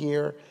 7th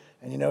year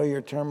and you know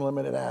you're term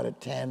limited out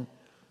at 10,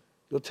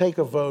 you'll take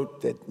a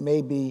vote that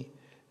maybe,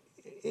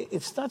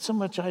 it's not so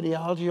much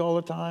ideology all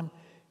the time,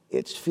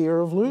 it's fear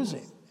of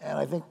losing. And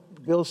I think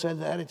Bill said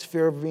that. It's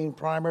fear of being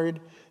primaried.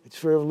 It's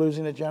fear of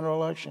losing a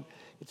general election.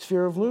 It's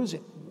fear of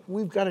losing.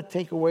 We've got to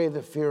take away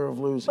the fear of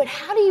losing. But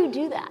how do you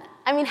do that?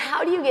 I mean,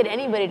 how do you get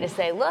anybody to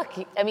say, look,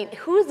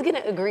 who's going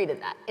to agree to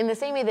that? In the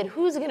same way that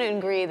who's going to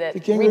agree that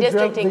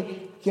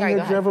redistricting... The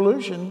Gingrich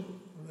Revolution,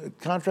 the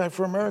Contract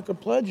for America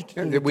pledged.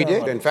 We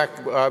did, in fact,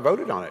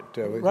 voted on it.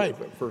 Right.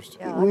 First.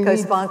 Yeah, I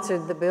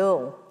co-sponsored the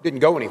bill. Didn't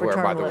go anywhere,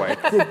 by the way.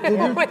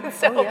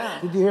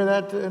 Did you hear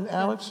that,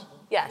 Alex?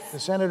 Yes. The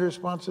senators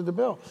sponsored the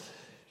bill.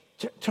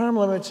 Term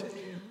limits,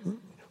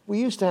 we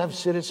used to have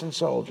citizen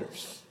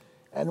soldiers.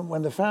 And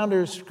when the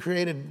founders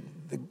created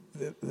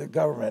the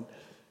government,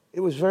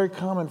 it was very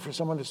common for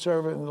someone to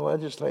serve in the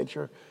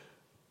legislature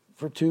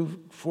for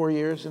 2-4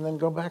 years and then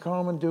go back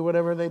home and do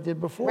whatever they did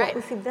before. Right.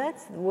 Well, see,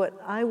 that's what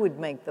I would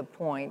make the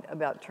point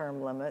about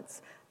term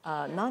limits.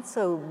 Not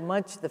so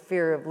much the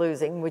fear of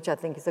losing, which I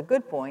think is a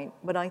good point,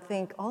 but I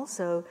think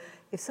also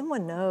if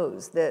someone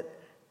knows that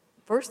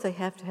first they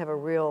have to have a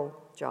real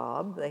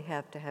job, they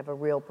have to have a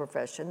real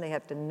profession, they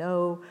have to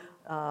know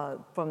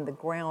from the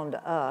ground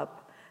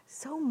up.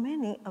 So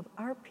many of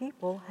our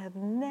people have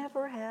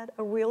never had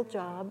a real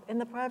job in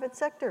the private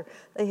sector.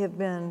 They have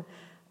been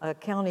a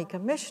county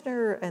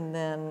commissioner and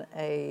then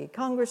a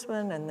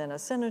congressman and then a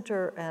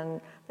senator,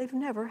 and they've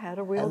never had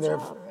a real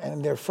job.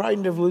 And they're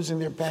frightened of losing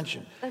their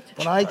pension.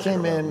 When I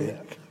came in,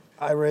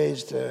 I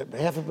raised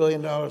 $500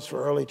 million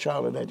for early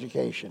childhood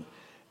education.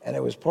 And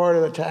it was part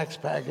of the tax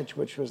package,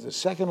 which was the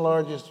second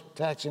largest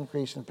tax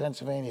increase in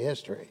Pennsylvania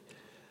history.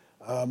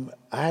 I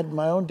had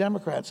my own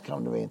Democrats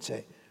come to me and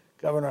say,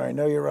 Governor, I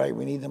know you're right,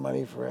 we need the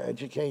money for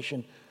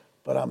education,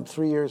 but I'm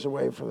 3 years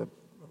away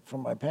from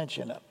my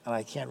pension, and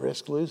I can't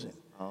risk losing.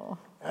 Oh.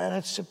 And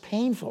it's so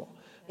painful.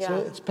 Yeah. So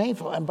it's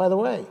painful. And by the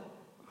way,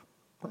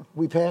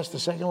 we passed the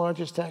second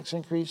largest tax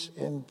increase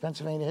in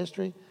Pennsylvania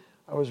history.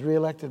 I was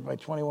reelected by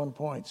 21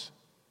 points.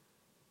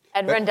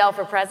 And Rendell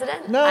for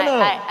president? No.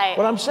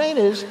 What I'm saying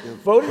is,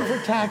 voting for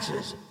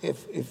taxes,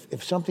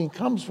 if something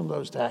comes from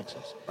those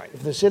taxes,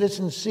 if the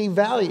citizens see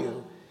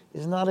value,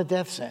 is not a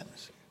death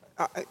sentence.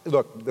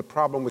 Look, the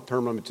problem with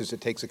term limits is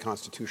it takes a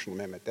constitutional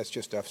amendment. That's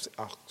just a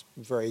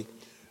very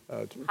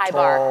High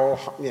tall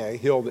bar.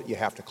 Hill that you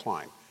have to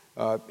climb.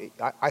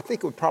 I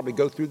think it would probably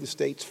go through the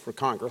states for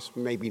Congress,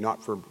 maybe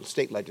not for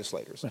state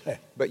legislators.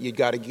 But you've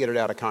got to get it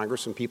out of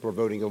Congress, and people are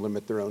voting to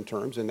limit their own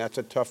terms, and that's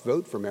a tough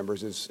vote for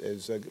members,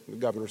 as the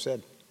governor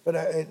said. But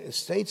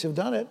states have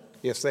done it.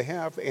 Yes, they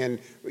have, and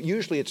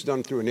usually it's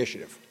done through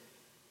initiative,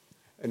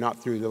 and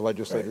not through the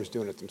legislators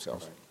doing it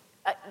themselves.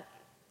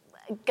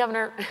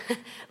 Governor,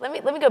 let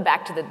me go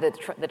back to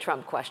the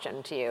Trump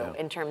question to you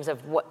in terms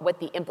of what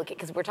the implication,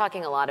 because we're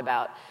talking a lot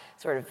about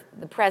sort of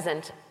the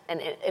present,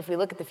 and if we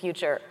look at the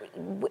future,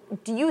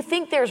 do you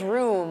think there's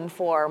room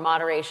for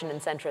moderation and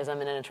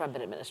centrism in a Trump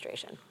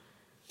administration?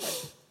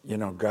 You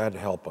know, God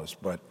help us,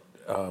 but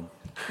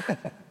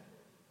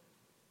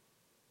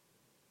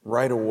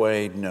right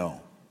away,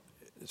 no.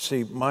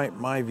 See,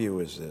 my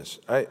view is this.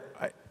 I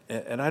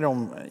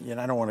don't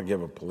want to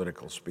give a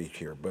political speech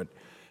here, but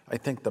I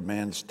think the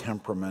man's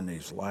temperament,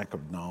 his lack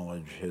of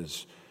knowledge,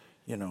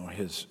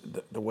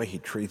 the way he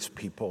treats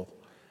people,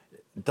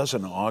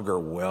 doesn't augur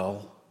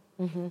well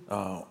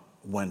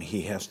when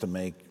he has to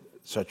make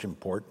such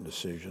important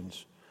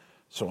decisions.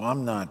 So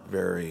I'm not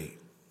very,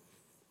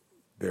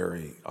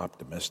 very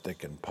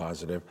optimistic and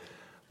positive.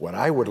 What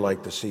I would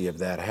like to see if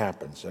that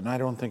happens, and I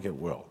don't think it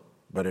will,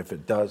 but if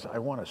it does, I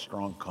want a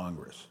strong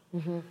Congress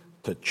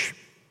to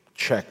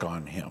check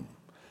on him.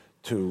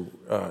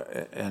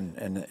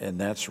 And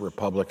that's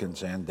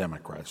Republicans and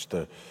Democrats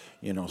to,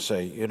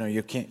 say,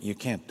 you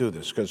can't do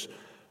this, because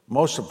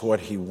most of what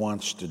he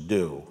wants to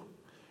do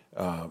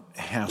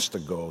has to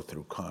go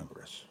through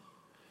Congress,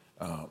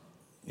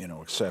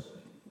 except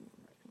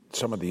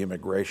some of the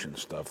immigration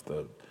stuff,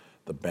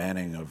 the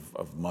banning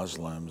of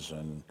Muslims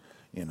and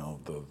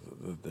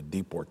the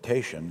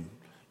deportation.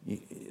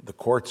 The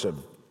courts have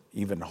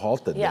even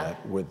halted that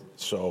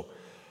so.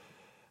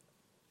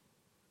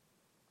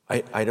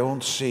 I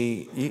don't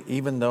see,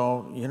 even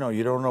though,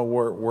 you don't know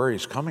where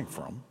he's coming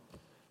from,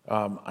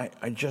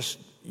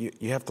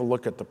 you have to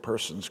look at the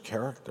person's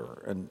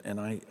character, and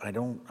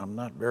I'm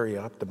not very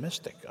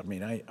optimistic. I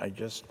mean, I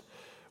just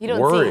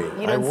worry.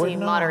 You don't see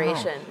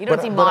moderation. You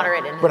don't see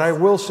moderate in his. But I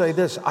will say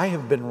this, I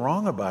have been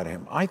wrong about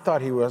him. I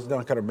thought he was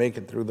not going to make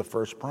it through the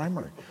first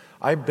primary.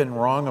 I've been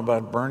wrong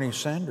about Bernie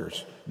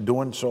Sanders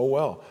doing so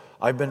well.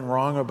 I've been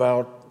wrong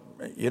about,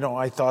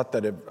 I thought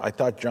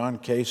John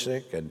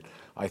Kasich and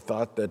I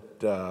thought that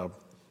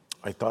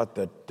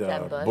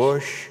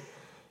Bush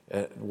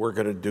we're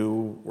going to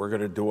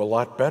do a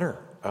lot better.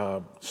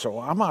 So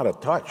I'm out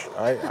of touch.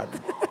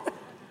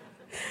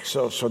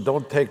 So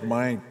don't take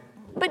my.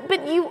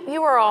 But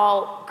you are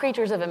all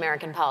creatures of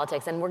American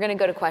politics, and we're going to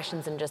go to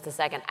questions in just a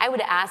second. I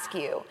would ask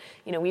you,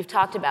 we've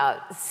talked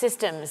about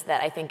systems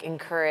that I think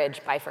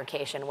encourage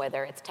bifurcation,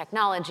 whether it's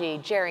technology,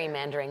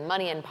 gerrymandering,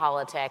 money in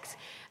politics,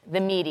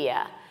 the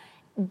media.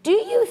 Do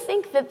you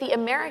think that the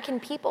American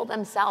people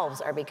themselves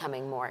are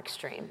becoming more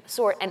extreme?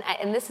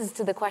 And this is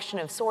to the question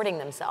of sorting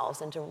themselves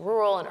into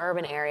rural and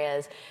urban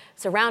areas,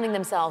 surrounding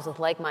themselves with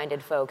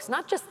like-minded folks,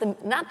 not just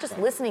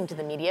listening to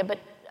the media, but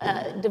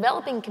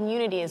developing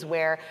communities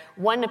where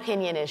one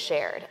opinion is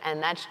shared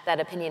and that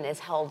opinion is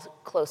held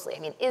closely. I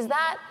mean, is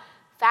that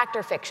fact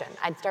or fiction?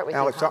 I'd start with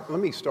Alex, you, Tom.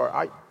 let me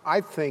start. I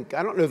think,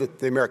 I don't know that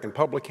the American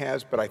public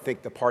has, but I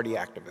think the party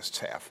activists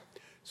have.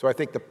 So I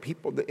think the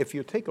people, if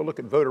you take a look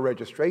at voter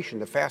registration,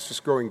 the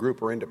fastest growing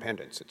group are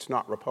independents. It's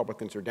not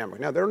Republicans or Democrats.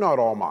 Now, they're not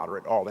all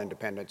moderate, all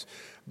independents,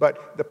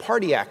 but the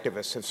party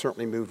activists have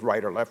certainly moved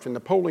right or left, and the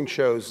polling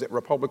shows that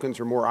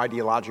Republicans are more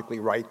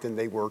ideologically right than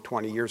they were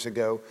 20 years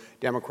ago.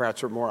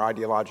 Democrats are more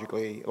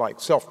ideologically, like,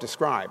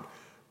 self-described.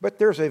 But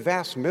there's a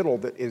vast middle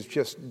that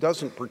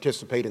doesn't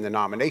participate in the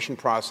nomination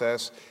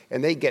process,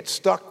 and they get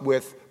stuck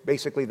with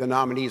basically the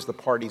nominees the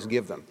parties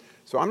give them.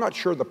 So I'm not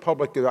sure the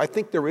public, I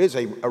think there is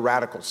a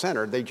radical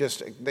center. They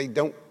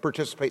don't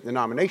participate in the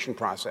nomination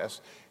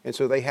process, and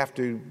so they have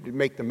to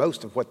make the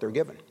most of what they're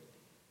given.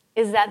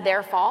 Is that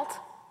their fault?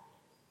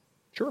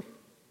 Sure.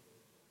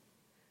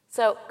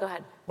 So, go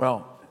ahead.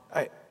 Well,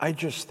 I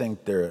just think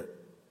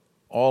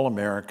all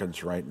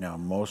Americans right now,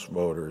 most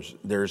voters,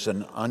 there's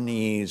an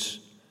unease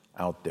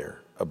out there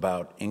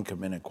about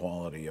income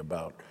inequality,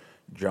 about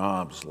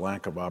jobs,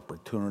 lack of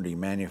opportunity,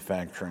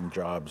 manufacturing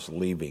jobs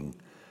leaving.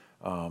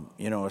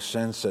 A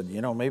sense that,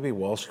 maybe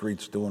Wall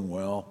Street's doing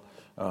well,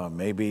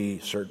 maybe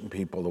certain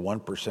people, the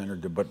 1%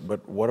 are,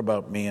 but what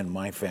about me and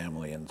my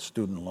family and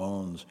student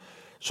loans?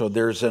 So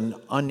there's an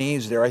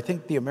unease there. I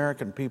think the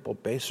American people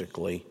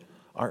basically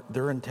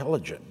they're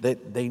intelligent.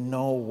 They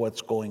know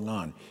what's going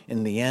on.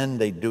 In the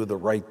end, they do the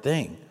right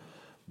thing.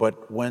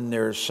 But when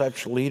there's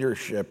such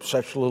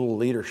little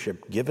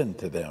leadership given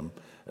to them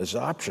as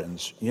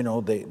options,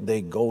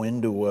 they go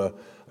into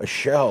a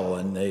shell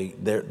and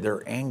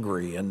they're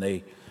angry and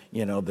the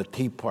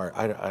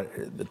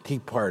Tea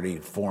Party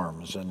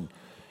forms, and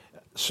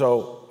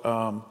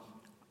so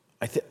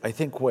I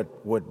think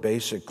what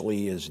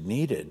basically is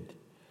needed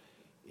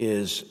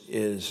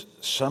is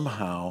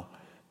somehow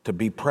to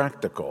be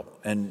practical.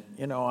 And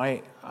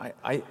I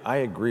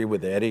agree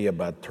with Eddie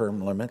about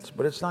term limits,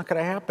 but it's not going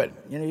to happen.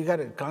 You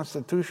got a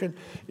Constitution.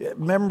 A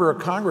member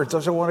of Congress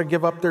doesn't want to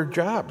give up their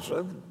jobs.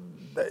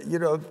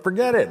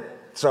 Forget it.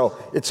 So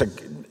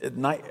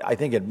I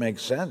think it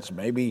makes sense.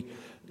 Maybe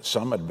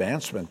some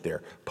advancement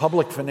there.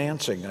 Public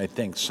financing, I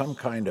think, some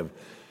kind of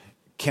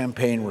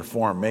campaign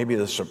reform. Maybe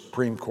the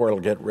Supreme Court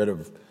will get rid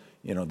of,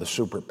 the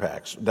super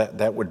PACs.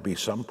 That would be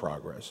some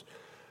progress.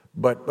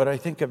 But I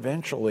think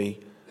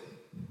eventually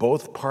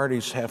both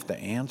parties have to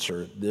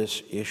answer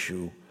this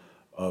issue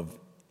of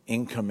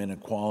income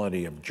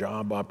inequality, of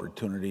job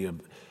opportunity,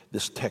 of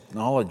this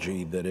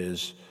technology that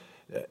is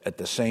at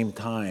the same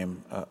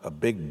time a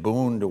big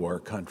boon to our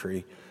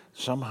country.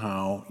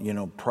 Somehow,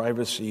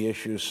 privacy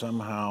issues,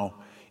 somehow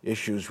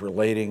issues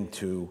relating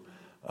to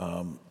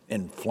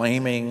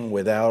inflaming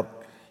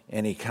without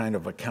any kind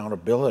of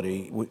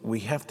accountability, we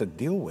have to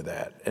deal with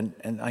that.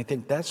 And I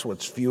think that's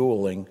what's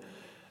fueling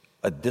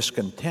a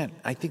discontent.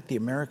 I think the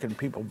American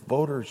people,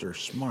 voters are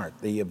smart.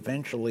 They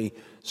eventually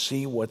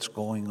see what's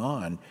going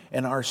on.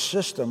 And our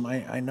system,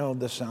 I know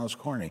this sounds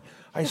corny,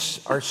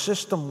 our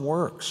system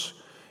works.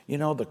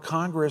 The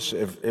Congress,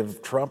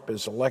 if Trump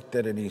is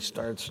elected and he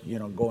starts,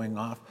 going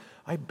off,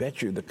 I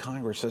bet you the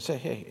Congress says,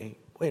 hey,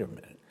 wait a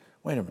minute,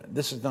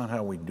 this is not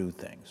how we do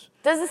things.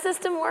 Does the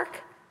system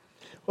work?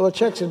 Well, the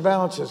checks and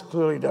balances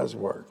clearly does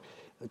work.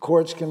 The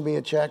courts can be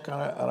a check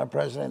on a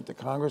president. The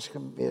Congress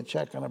can be a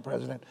check on a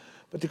president.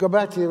 But to go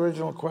back to the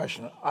original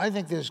question, I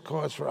think there's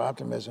cause for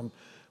optimism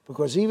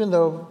because even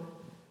though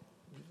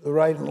the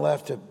right and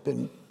left have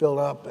been built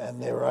up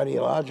and they're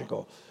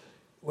ideological,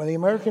 when the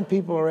American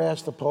people are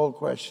asked the poll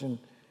question,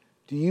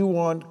 do you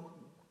want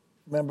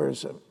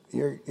members of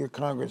your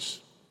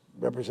Congress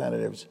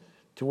representatives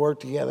to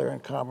work together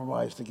and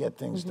compromise to get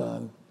things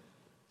done,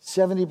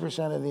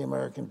 70% of the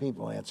American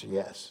people answer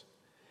yes.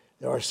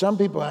 There are some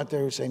people out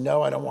there who say,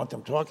 no, I don't want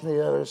them talking to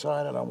the other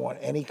side, I don't want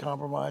any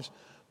compromise.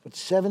 But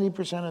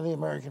 70% of the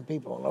American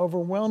people, an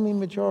overwhelming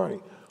majority,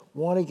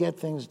 want to get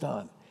things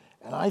done.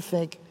 And I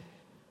think,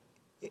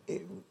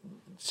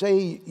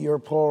 say you're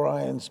Paul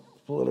Ryan's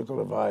political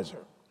advisor.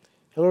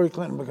 Hillary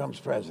Clinton becomes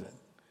president.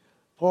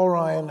 Paul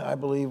Ryan, I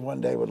believe,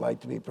 one day would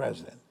like to be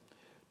president.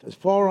 Does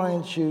Paul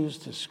Ryan choose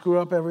to screw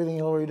up everything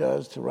Hillary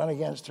does to run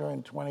against her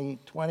in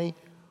 2020?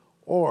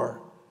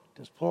 Or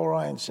does Paul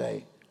Ryan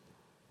say,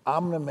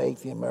 I'm going to make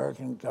the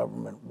American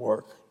government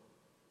work.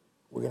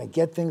 We're going to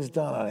get things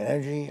done on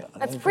energy.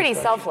 That's pretty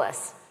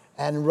selfless.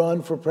 And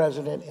run for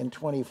president in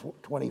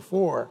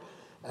 2024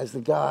 as the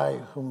guy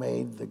who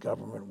made the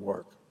government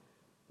work.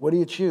 What do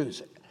you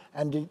choose?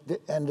 Do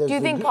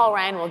you think Paul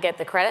Ryan will get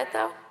the credit,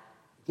 though?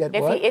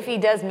 If he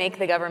does make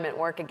the government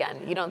work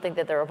again, you don't think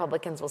that the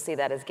Republicans will see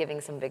that as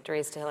giving some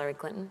victories to Hillary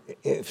Clinton?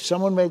 If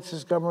someone makes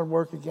this government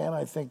work again,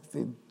 I think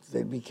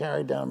they'd be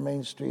carried down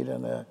Main Street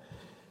on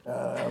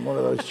one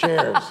of those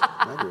chairs.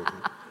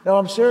 No,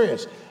 I'm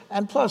serious.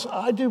 And plus,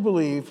 I do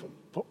believe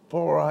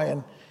Paul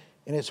Ryan,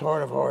 in his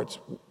heart of hearts,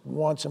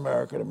 wants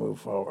America to move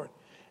forward.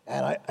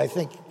 And I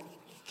think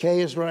Kay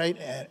is right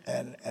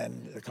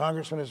and the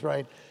congressman is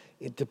right.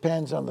 It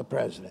depends on the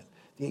president.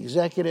 The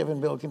executive,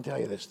 and Bill can tell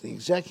you this, the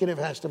executive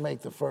has to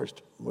make the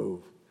first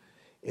move.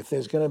 If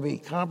there's going to be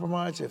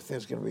compromise, if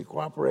there's going to be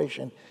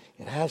cooperation,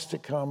 it has to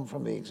come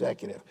from the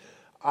executive.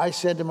 I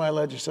said to my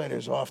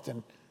legislators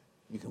often,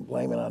 you can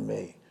blame it on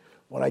me.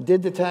 When I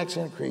did the tax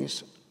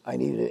increase, I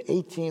needed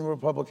 18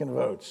 Republican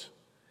votes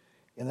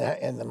in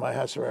my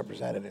House of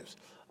Representatives.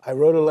 I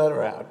wrote a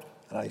letter out,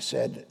 and I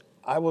said,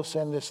 I will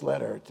send this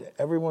letter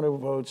to everyone who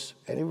votes,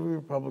 any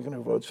Republican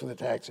who votes for the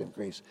tax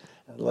increase.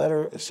 And the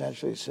letter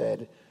essentially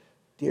said,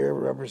 Dear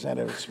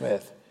Representative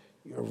Smith,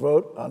 your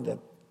vote on the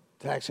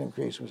tax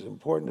increase was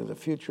important to the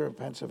future of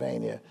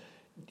Pennsylvania.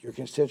 Your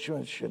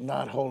constituents should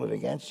not hold it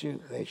against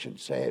you. They should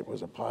say it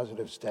was a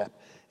positive step,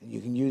 and you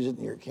can use it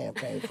in your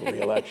campaign for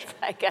re-election.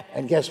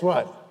 And guess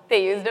what?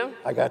 They used them?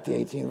 I got the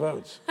 18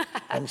 votes,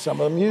 and some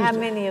of them used How it.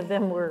 many of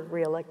them were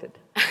reelected?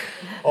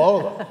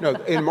 All of them.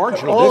 No, in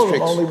marginal All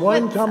districts. of them. Only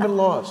one incumbent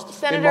lost.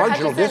 Senator In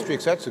marginal Hutchison,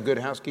 districts, that's a good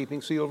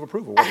housekeeping seal of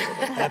approval. What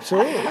is it?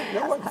 Absolutely.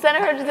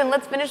 Senator Hutchison,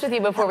 let's finish with you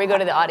before we go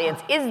to the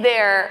audience. Is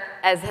there,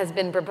 as has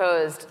been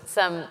proposed,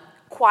 some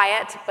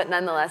quiet but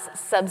nonetheless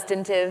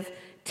substantive,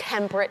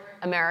 temperate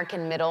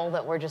American middle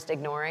that we're just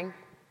ignoring?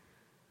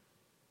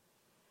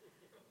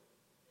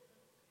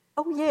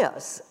 Oh,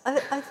 yes.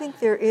 I think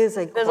there is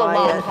a There's a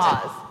long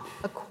pause.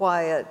 a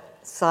quiet,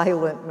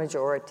 silent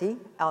majority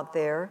out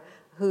there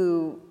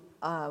who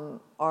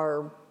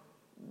are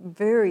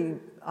very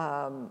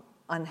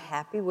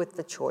unhappy with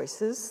the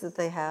choices that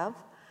they have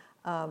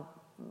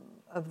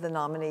of the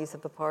nominees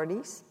of the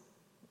parties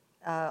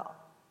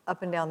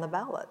up and down the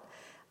ballot.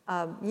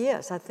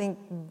 Yes, I think,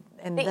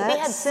 and They that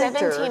had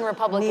center 17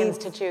 Republicans needs-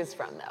 to choose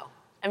from, though.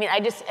 I mean,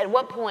 at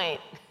what point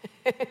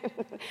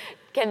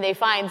can they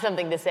find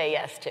something to say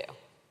yes to?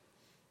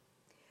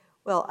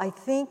 Well, I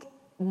think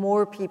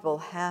more people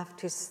have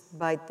to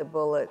bite the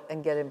bullet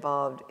and get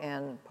involved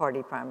in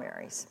party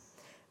primaries,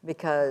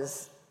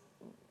 because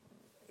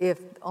if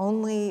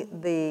only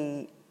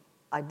the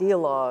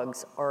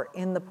ideologues are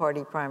in the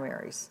party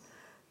primaries,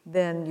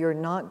 then you're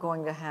not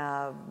going to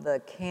have the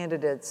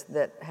candidates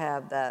that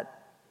have that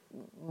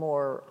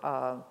more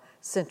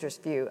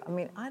centrist view. I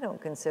mean, I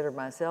don't consider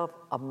myself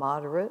a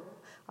moderate.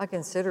 I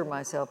consider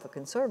myself a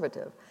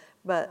conservative,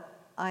 but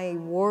I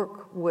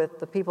work with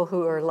the people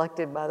who are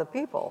elected by the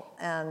people.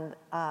 And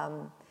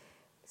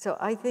so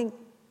I think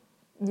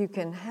you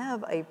can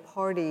have a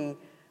party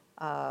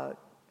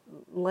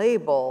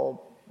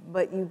label,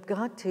 but you've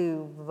got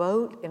to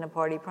vote in a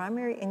party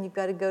primary, and you've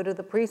got to go to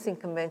the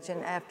precinct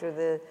convention after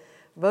the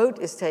vote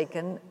is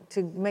taken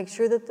to make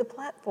sure that the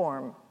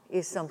platform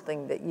is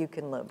something that you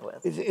can live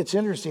with. It's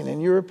interesting. In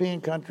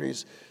European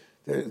countries,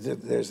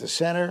 there's the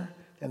center,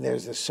 and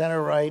there's the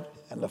center right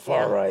and the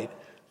far right.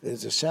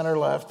 There's the center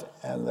left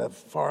and the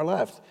far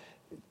left.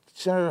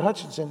 Senator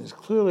Hutchison is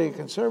clearly a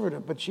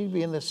conservative, but she'd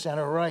be in the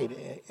center right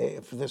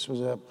if this was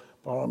a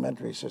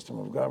parliamentary system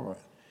of government.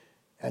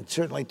 And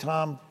certainly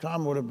Tom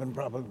would have been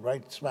probably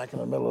right smack in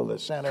the middle of the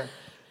center.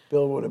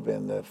 Bill would have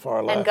been the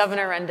far left. And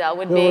Governor Rendell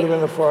would Bill be? would have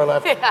been the far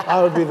left.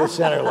 I would be the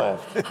center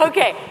left.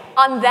 Okay,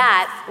 on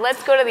that,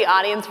 let's go to the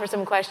audience for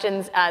some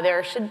questions.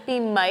 There should be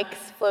mics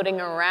floating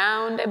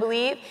around, I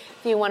believe.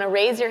 If you want to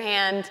raise your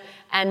hand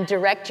and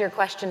direct your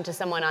question to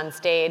someone on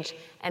stage,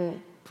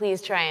 and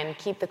please try and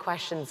keep the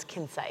questions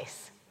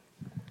concise.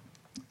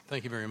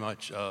 Thank you very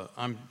much.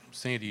 I'm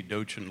Sandy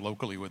Dochin,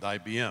 locally with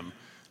IBM.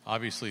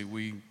 Obviously,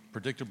 we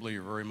predictably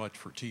are very much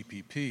for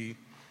TPP.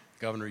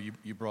 Governor,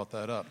 you brought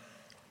that up.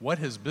 What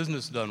has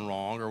business done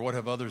wrong, or what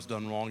have others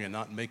done wrong in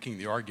not making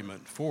the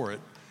argument for it?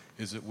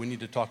 Is that we need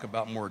to talk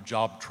about more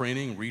job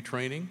training,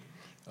 retraining.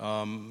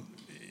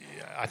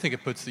 I think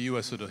it puts the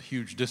U.S. at a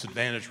huge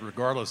disadvantage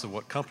regardless of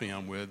what company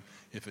I'm with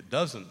if it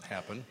doesn't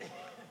happen.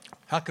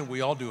 How can we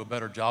all do a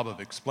better job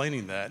of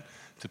explaining that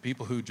to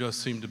people who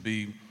just seem to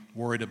be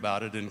worried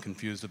about it and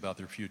confused about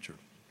their future?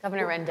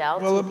 Governor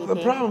Rendell, Well, TPP. the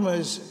problem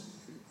is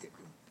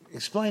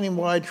explaining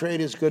why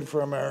trade is good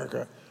for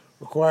America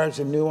requires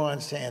a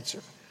nuanced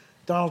answer.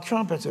 Donald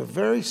Trump has a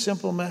very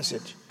simple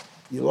message.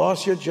 You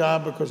lost your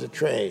job because of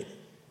trade.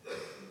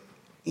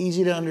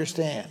 Easy to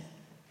understand.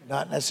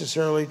 Not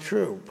necessarily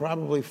true.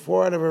 Probably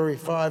 4 out of every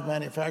 5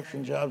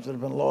 manufacturing jobs that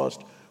have been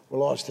lost were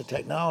lost to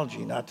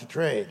technology, not to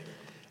trade.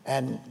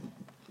 And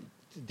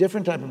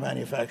different type of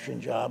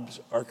manufacturing jobs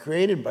are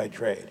created by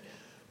trade.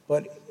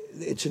 But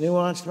it's a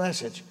nuanced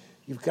message.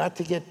 You've got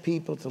to get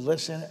people to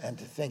listen and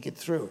to think it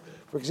through.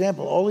 For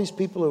example, all these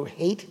people who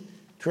hate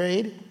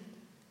trade,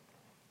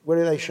 where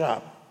do they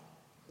shop?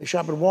 They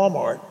shop at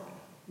Walmart.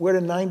 Where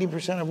do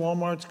 90% of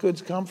Walmart's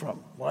goods come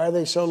from? Why are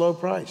they so low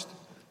priced?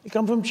 They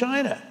come from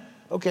China.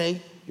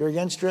 Okay, you're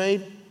against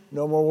trade?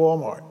 No more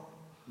Walmart.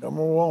 No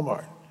more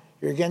Walmart.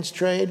 You're against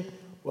trade?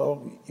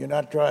 Well, you're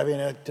not driving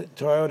a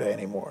Toyota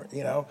anymore.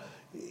 You know,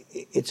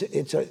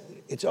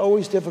 it's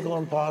always difficult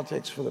in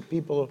politics for the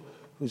people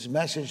whose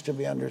message to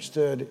be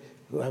understood,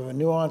 who have a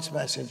nuanced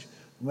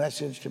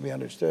message to be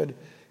understood,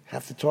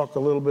 have to talk a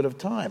little bit of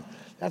time.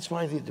 That's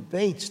why the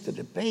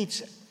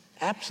debates,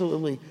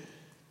 absolutely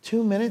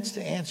 2 minutes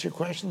to answer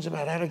questions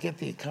about how to get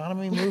the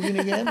economy moving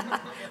again.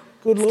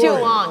 Good Lord. It's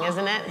too long,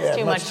 isn't it? It's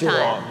too much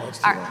time.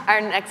 Long.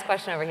 Our next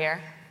question over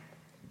here.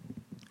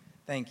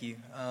 Thank you.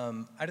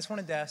 I just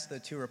wanted to ask the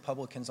 2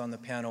 Republicans on the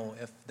panel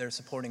if they're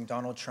supporting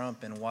Donald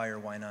Trump and why or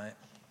why not.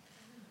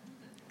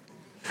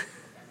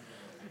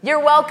 You're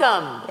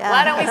welcome.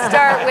 Why don't we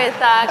start with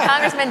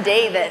Congressman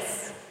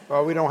Davis?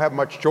 Well, we don't have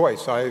much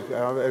choice.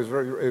 As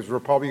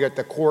Republican, you got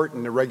the court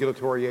and the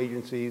regulatory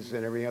agencies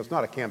and everything else. It's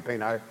not a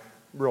campaign I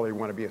really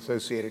want to be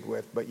associated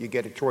with, but you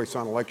get a choice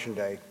on Election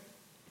Day.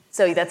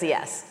 So that's a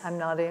yes. I'm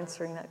not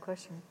answering that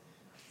question.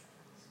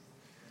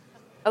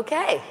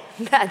 Okay.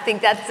 I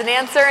think that's an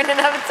answer in and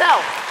of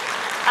itself.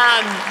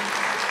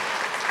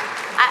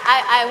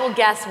 I will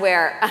guess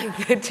where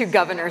the two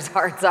governors'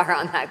 hearts are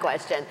on that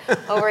question.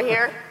 Over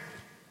here.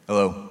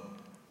 Hello.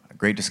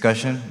 Great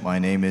discussion. My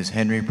name is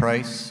Henry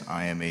Price.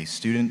 I am a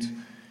student.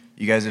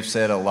 You guys have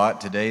said a lot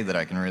today that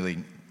I can really,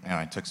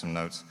 I took some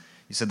notes.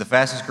 You said the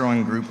fastest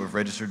growing group of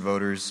registered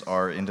voters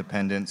are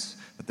independents,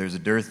 that there's a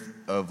dearth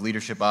of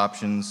leadership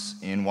options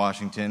in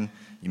Washington.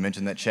 You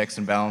mentioned that checks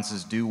and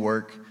balances do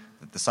work,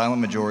 that the silent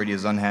majority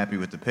is unhappy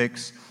with the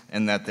picks,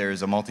 and that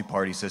there's a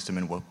multi-party system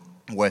in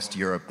West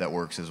Europe that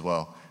works as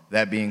well.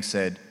 That being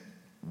said,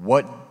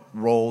 what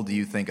role do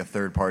you think a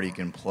third party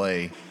can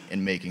play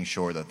in making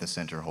sure that the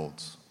center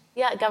holds?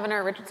 Yeah,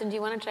 Governor Richardson, do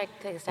you want to take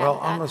a stab Well,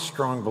 at that? I'm a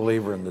strong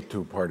believer in the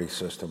two-party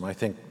system. I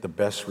think the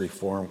best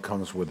reform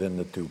comes within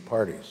the two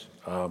parties.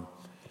 I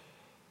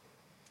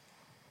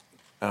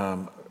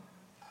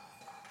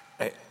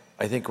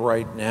think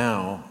right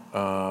now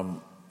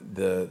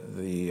the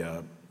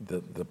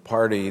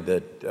party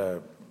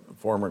that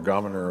former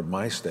governor of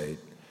my state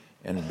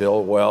and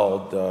Bill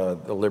Weld,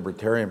 the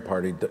Libertarian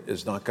Party,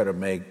 is not going to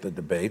make the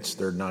debates.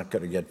 They're not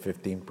going to get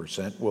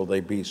 15%. Will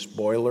they be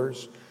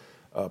spoilers?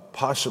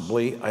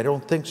 Possibly. I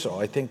don't think so.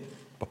 I think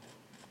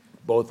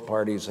both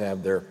parties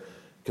have their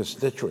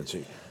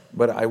constituency.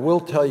 But I will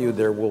tell you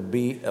there will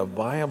be a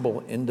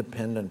viable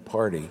independent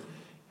party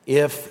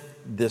if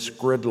this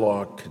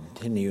gridlock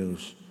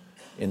continues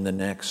in the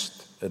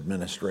next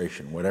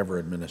administration, whatever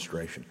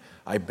administration.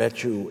 I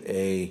bet you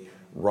a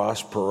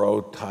Ross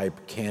Perot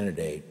type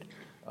candidate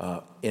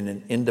in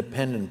an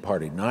independent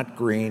party, not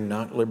Green,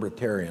 not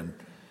Libertarian,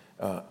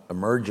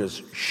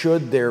 emerges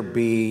should there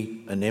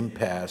be an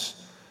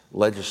impasse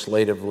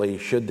legislatively,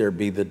 should there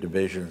be the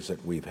divisions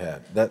that we've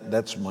had.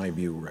 That's my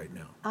view right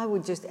now. I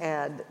would just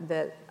add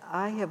that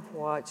I have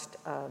watched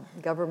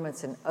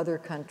governments in other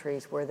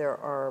countries where there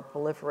are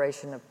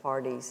proliferation of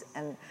parties,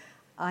 and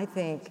I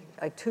think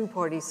a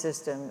two-party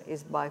system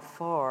is by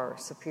far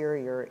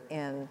superior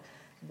in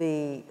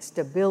the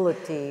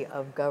stability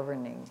of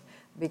governing,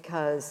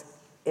 because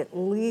at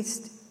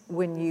least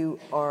when you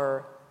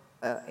are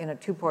in a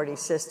two-party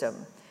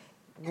system,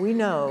 we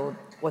know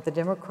what the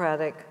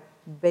Democratic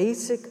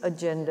basic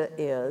agenda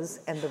is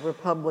and the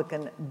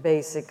Republican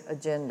basic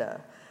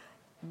agenda.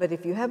 But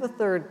if you have a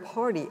third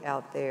party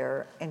out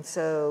there, and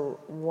so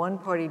one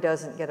party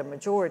doesn't get a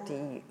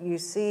majority, you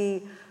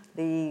see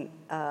the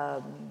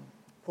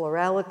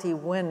plurality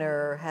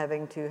winner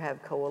having to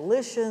have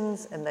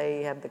coalitions, and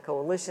they have the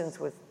coalitions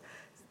with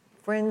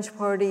fringe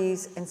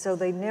parties, and so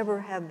they never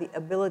have the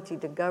ability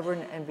to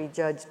govern and be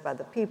judged by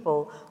the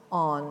people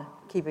on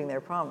keeping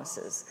their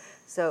promises.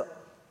 So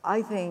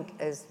I think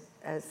as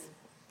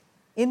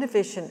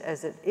inefficient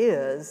as it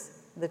is,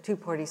 the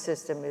two-party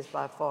system is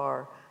by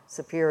far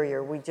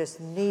superior. We just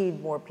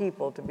need more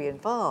people to be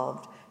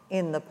involved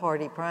in the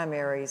party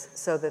primaries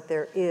so that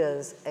there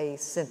is a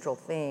central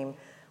theme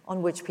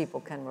on which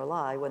people can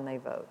rely when they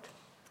vote.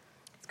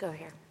 Let's go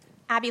here.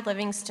 Abby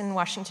Livingston,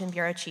 Washington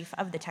Bureau Chief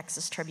of the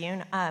Texas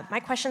Tribune. My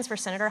question's for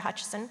Senator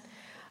Hutchison.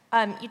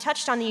 You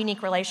touched on the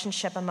unique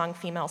relationship among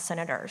female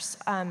senators.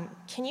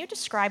 Can you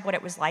describe what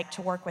it was like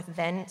to work with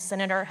then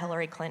Senator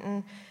Hillary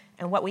Clinton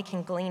and what we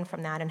can glean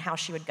from that and how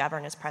she would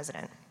govern as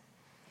president?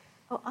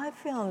 Well, I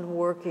found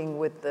working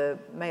with the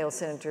male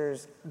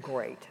senators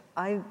great.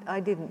 I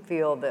didn't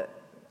feel that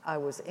I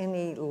was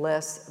any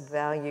less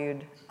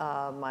valued.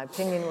 My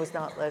opinion was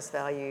not less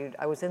valued.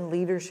 I was in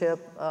leadership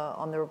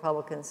on the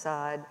Republican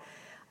side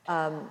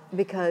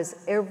because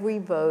every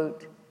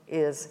vote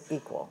is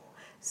equal.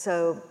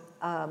 So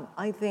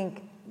I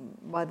think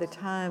by the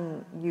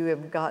time you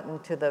have gotten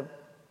to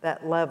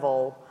that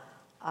level,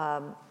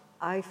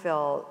 I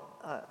felt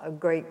a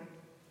great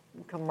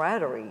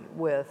camaraderie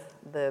with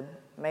the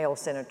male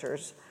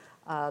senators.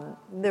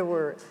 There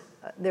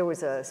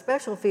was a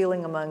special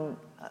feeling among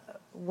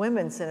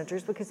women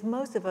senators because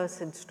most of us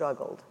had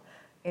struggled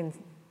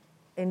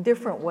in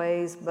different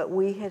ways, but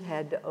we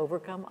had to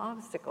overcome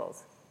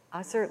obstacles.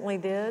 I certainly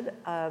did.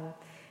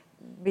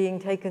 Being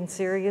taken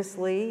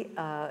seriously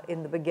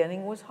in the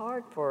beginning was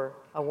hard for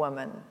a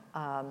woman.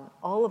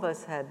 All of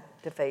us had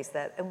to face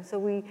that, and so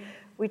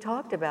we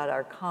talked about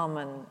our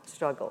common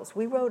struggles.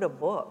 We wrote a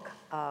book.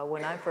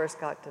 When I first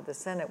got to the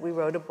Senate, we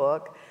wrote a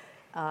book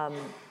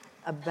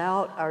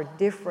about our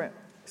different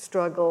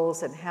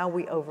struggles and how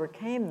we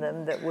overcame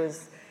them. That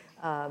was,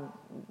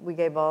 we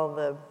gave all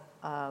the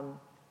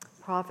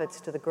profits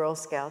to the Girl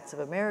Scouts of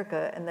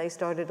America, and they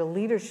started a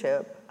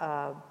leadership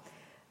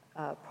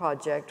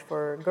project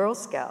for Girl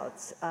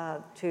Scouts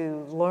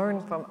to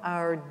learn from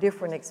our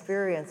different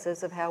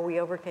experiences of how we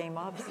overcame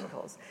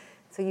obstacles.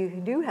 So you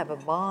do have a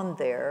bond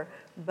there,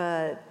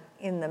 but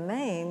in the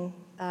main,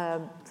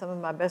 some of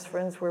my best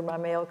friends were my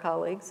male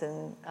colleagues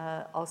and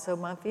also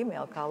my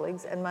female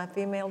colleagues, and my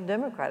female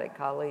Democratic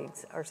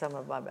colleagues are some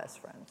of my best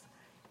friends.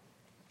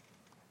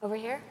 Over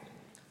here.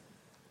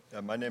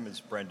 My name is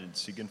Brandon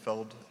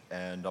Siegenfeld,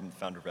 and I'm the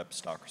founder of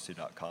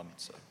epistocracy.com.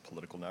 It's a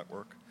political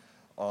network.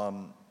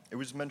 It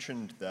was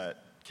mentioned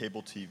that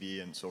cable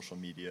TV and social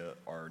media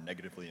are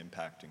negatively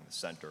impacting the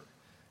center,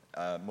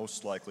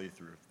 most likely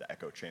through the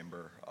echo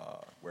chamber,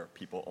 where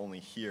people only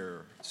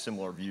hear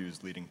similar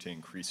views leading to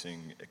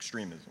increasing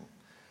extremism,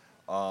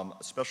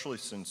 especially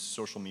since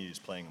social media is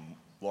playing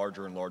a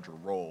larger and larger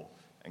role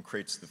and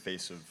creates the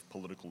face of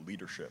political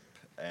leadership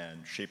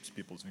and shapes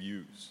people's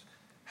views.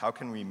 How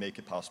can we make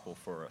it possible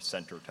for a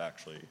center to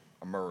actually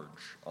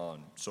emerge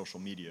on social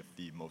media if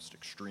the most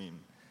extreme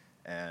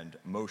and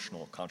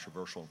emotional,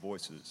 controversial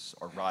voices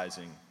are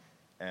rising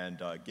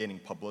and gaining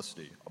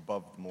publicity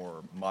above the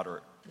more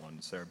moderate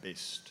ones that are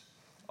based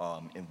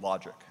in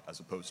logic as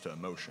opposed to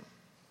emotion?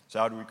 So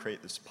how do we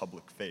create this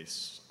public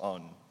face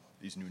on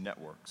these new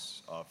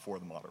networks for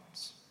the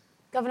moderates?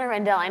 Governor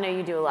Rendell, I know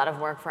you do a lot of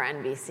work for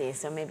NBC,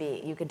 so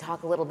maybe you could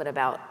talk a little bit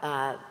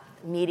about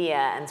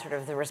media and sort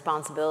of the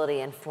responsibility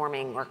in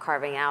forming or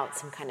carving out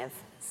some kind of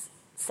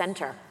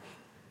center.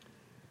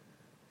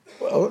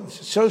 Well,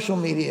 social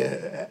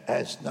media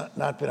has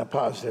not been a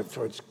positive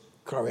towards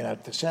carving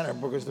out the center,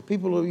 because the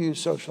people who use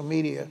social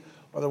media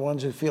are the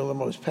ones who feel the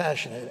most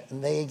passionate,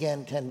 and they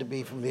again tend to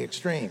be from the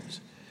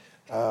extremes.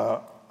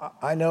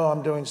 I know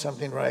I'm doing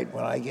something right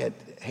when I get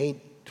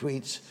hate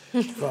tweets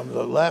from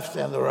the left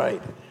and the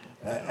right.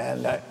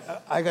 And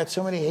I got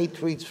so many hate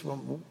tweets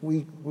from,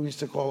 we used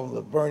to call them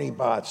the Bernie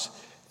bots,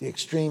 the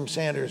extreme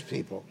Sanders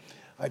people.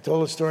 I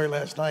told a story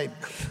last night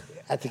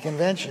at the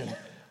convention.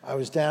 I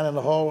was down in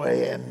the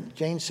hallway, and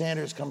Jane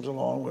Sanders comes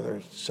along with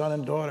her son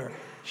and daughter.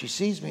 She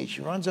sees me,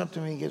 she runs up to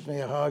me, gives me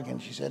a hug,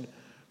 and she said,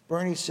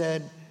 "Bernie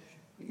said,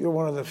 you're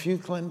one of the few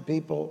Clinton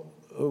people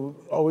who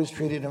always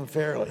treated him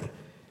fairly."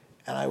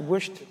 And I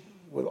wished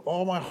with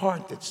all my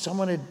heart that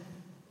someone had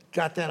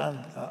got that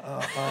on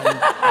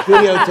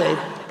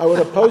videotape. I would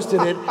have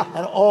posted it,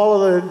 and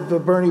all of the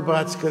Bernie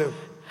bots could have,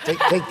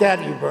 take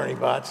that, you Bernie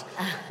bots.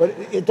 But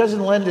it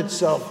doesn't lend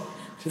itself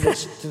to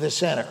the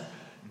center.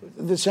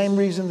 The same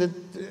reason that,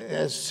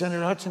 as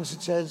Senator Hutchinson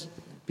says,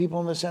 people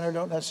in the center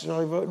don't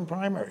necessarily vote in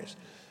primaries.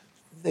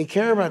 They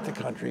care about the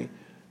country,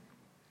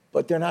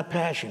 but they're not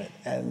passionate.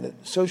 And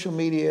social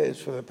media is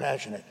for the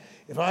passionate.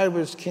 If I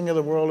was king of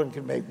the world and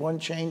could make one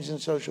change in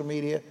social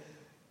media,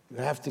 you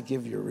have to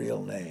give your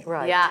real name.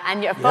 Right. Yeah,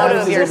 and a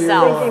photo of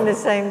yourself. Thinking the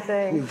same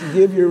thing. You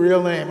give your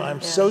real name.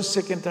 I'm so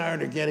sick and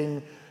tired of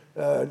getting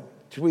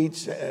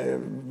tweets,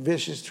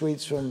 vicious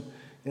tweets from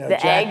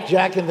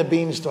Jack and the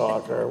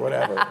Beanstalk or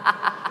whatever.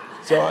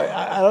 So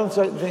I don't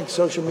think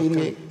social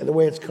media, the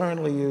way it's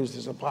currently used,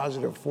 is a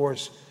positive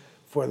force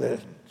for the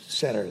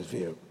center's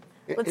view.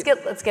 Let's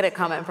get a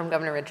comment from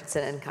Governor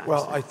Richardson and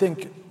Congress. Well, I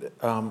think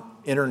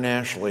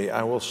internationally,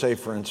 I will say,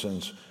 for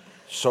instance,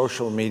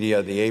 social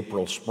media, the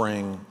April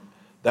Spring,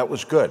 that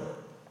was good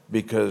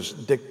because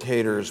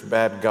dictators,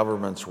 bad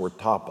governments were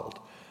toppled.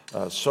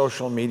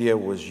 Social media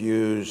was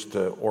used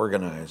to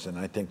organize, and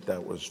I think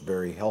that was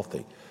very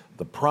healthy.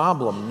 The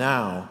problem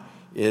now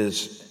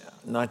is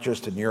not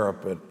just in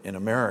Europe, but in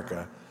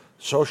America,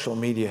 social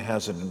media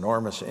has an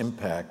enormous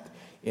impact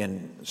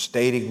in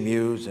stating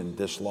views and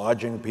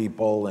dislodging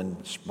people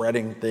and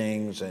spreading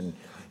things and,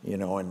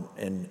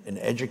 and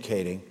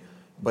educating.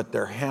 But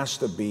there has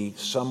to be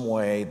some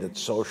way that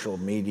social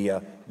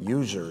media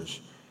users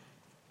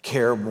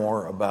care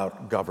more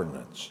about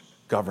governance.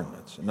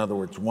 In other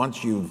words,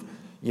 once you've,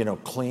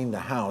 cleaned the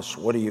house,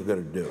 what are you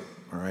going to do?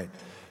 All right.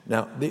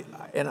 Now,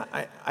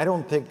 I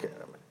don't think,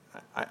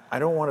 I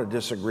don't want to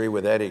disagree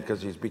with Eddie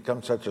because he's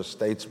become such a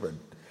statesman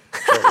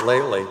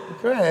lately.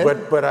 Go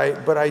ahead.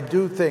 But I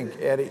do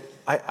think, Eddie,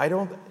 I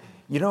don't,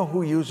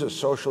 who uses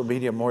social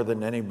media more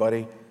than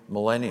anybody?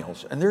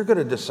 Millennials. And they're going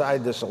to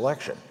decide this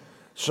election.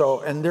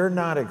 So, and they're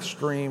not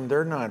extreme,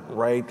 they're not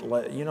right,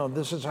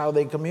 this is how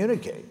they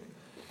communicate.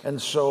 And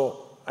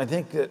so I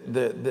think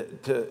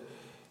that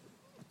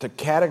to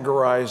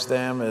categorize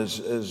them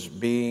as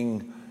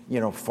being,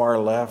 far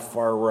left,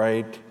 far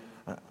right,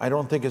 I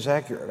don't think is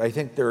accurate. I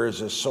think there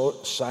is a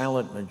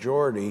silent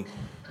majority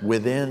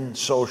within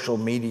social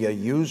media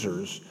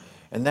users,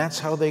 and that's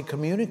how they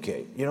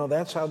communicate.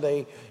 That's how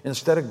they,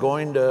 instead of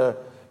going to,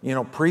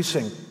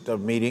 precinct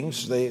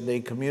meetings,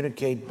 they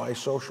communicate by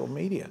social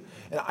media.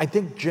 And I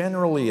think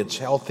generally it's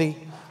healthy,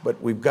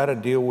 but we've got to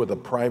deal with a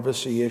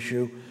privacy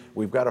issue.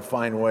 We've got to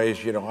find ways,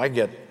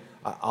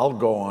 I'll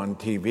go on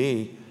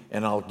TV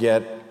and I'll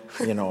get,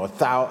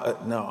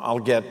 I'll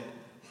get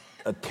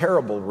a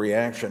terrible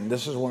reaction.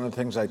 This is one of the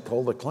things I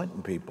told the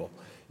Clinton people.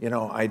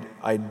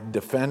 I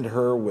defend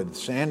her with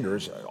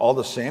Sanders. All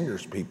the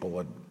Sanders people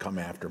would come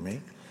after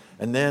me.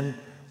 And then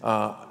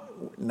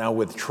now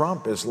with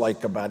Trump is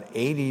like about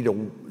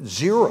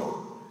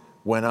 80-0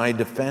 when I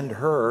defend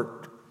her.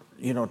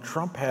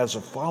 Trump has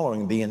a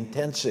following. The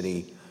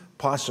intensity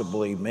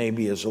possibly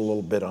maybe is a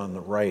little bit on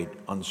the right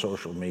on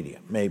social media,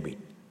 maybe.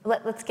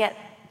 Let's get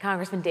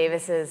Congressman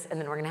Davis's,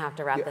 and then we're going to have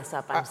to wrap this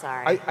up. I'm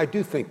sorry. I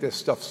do think this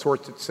stuff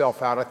sorts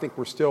itself out. I think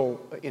we're still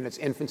in its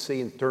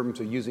infancy in terms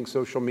of using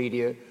social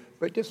media.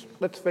 But just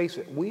let's face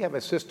it, we have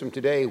a system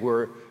today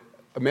where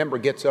a member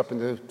gets up in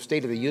the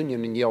State of the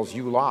Union and yells,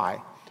 "You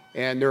lie,"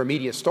 and they're a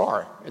media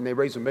star, and they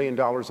raise $1 million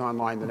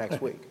online the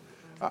next week.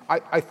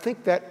 I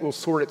think that will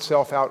sort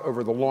itself out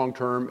over the long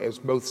term as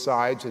both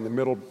sides in the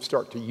middle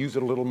start to use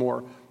it a little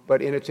more.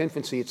 But in its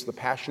infancy, it's the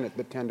passionate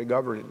that tend to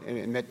govern,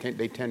 and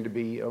they tend to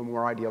be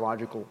more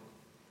ideological.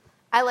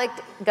 I liked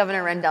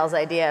Governor Rendell's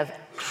idea of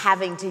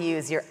having to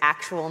use your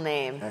actual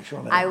name.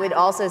 I would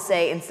also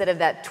say instead of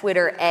that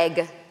Twitter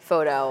egg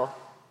photo,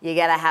 you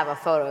got to have a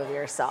photo of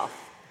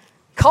yourself.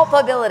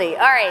 Culpability.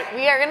 All right,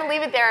 we are going to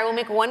leave it there. I will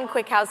make one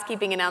quick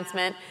housekeeping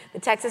announcement. The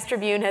Texas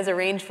Tribune has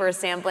arranged for a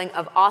sampling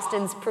of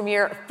Austin's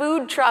premier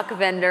food truck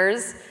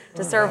vendors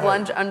to serve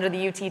lunch under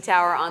the UT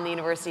Tower on the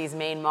university's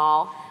main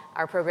mall.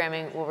 Our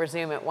programming will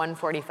resume at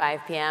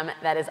 1:45 p.m.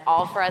 That is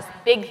all for us.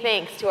 Big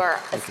thanks to our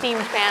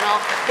esteemed panel.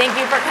 Thank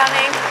you for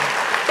coming.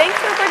 Thanks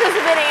for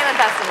participating in the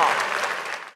festival.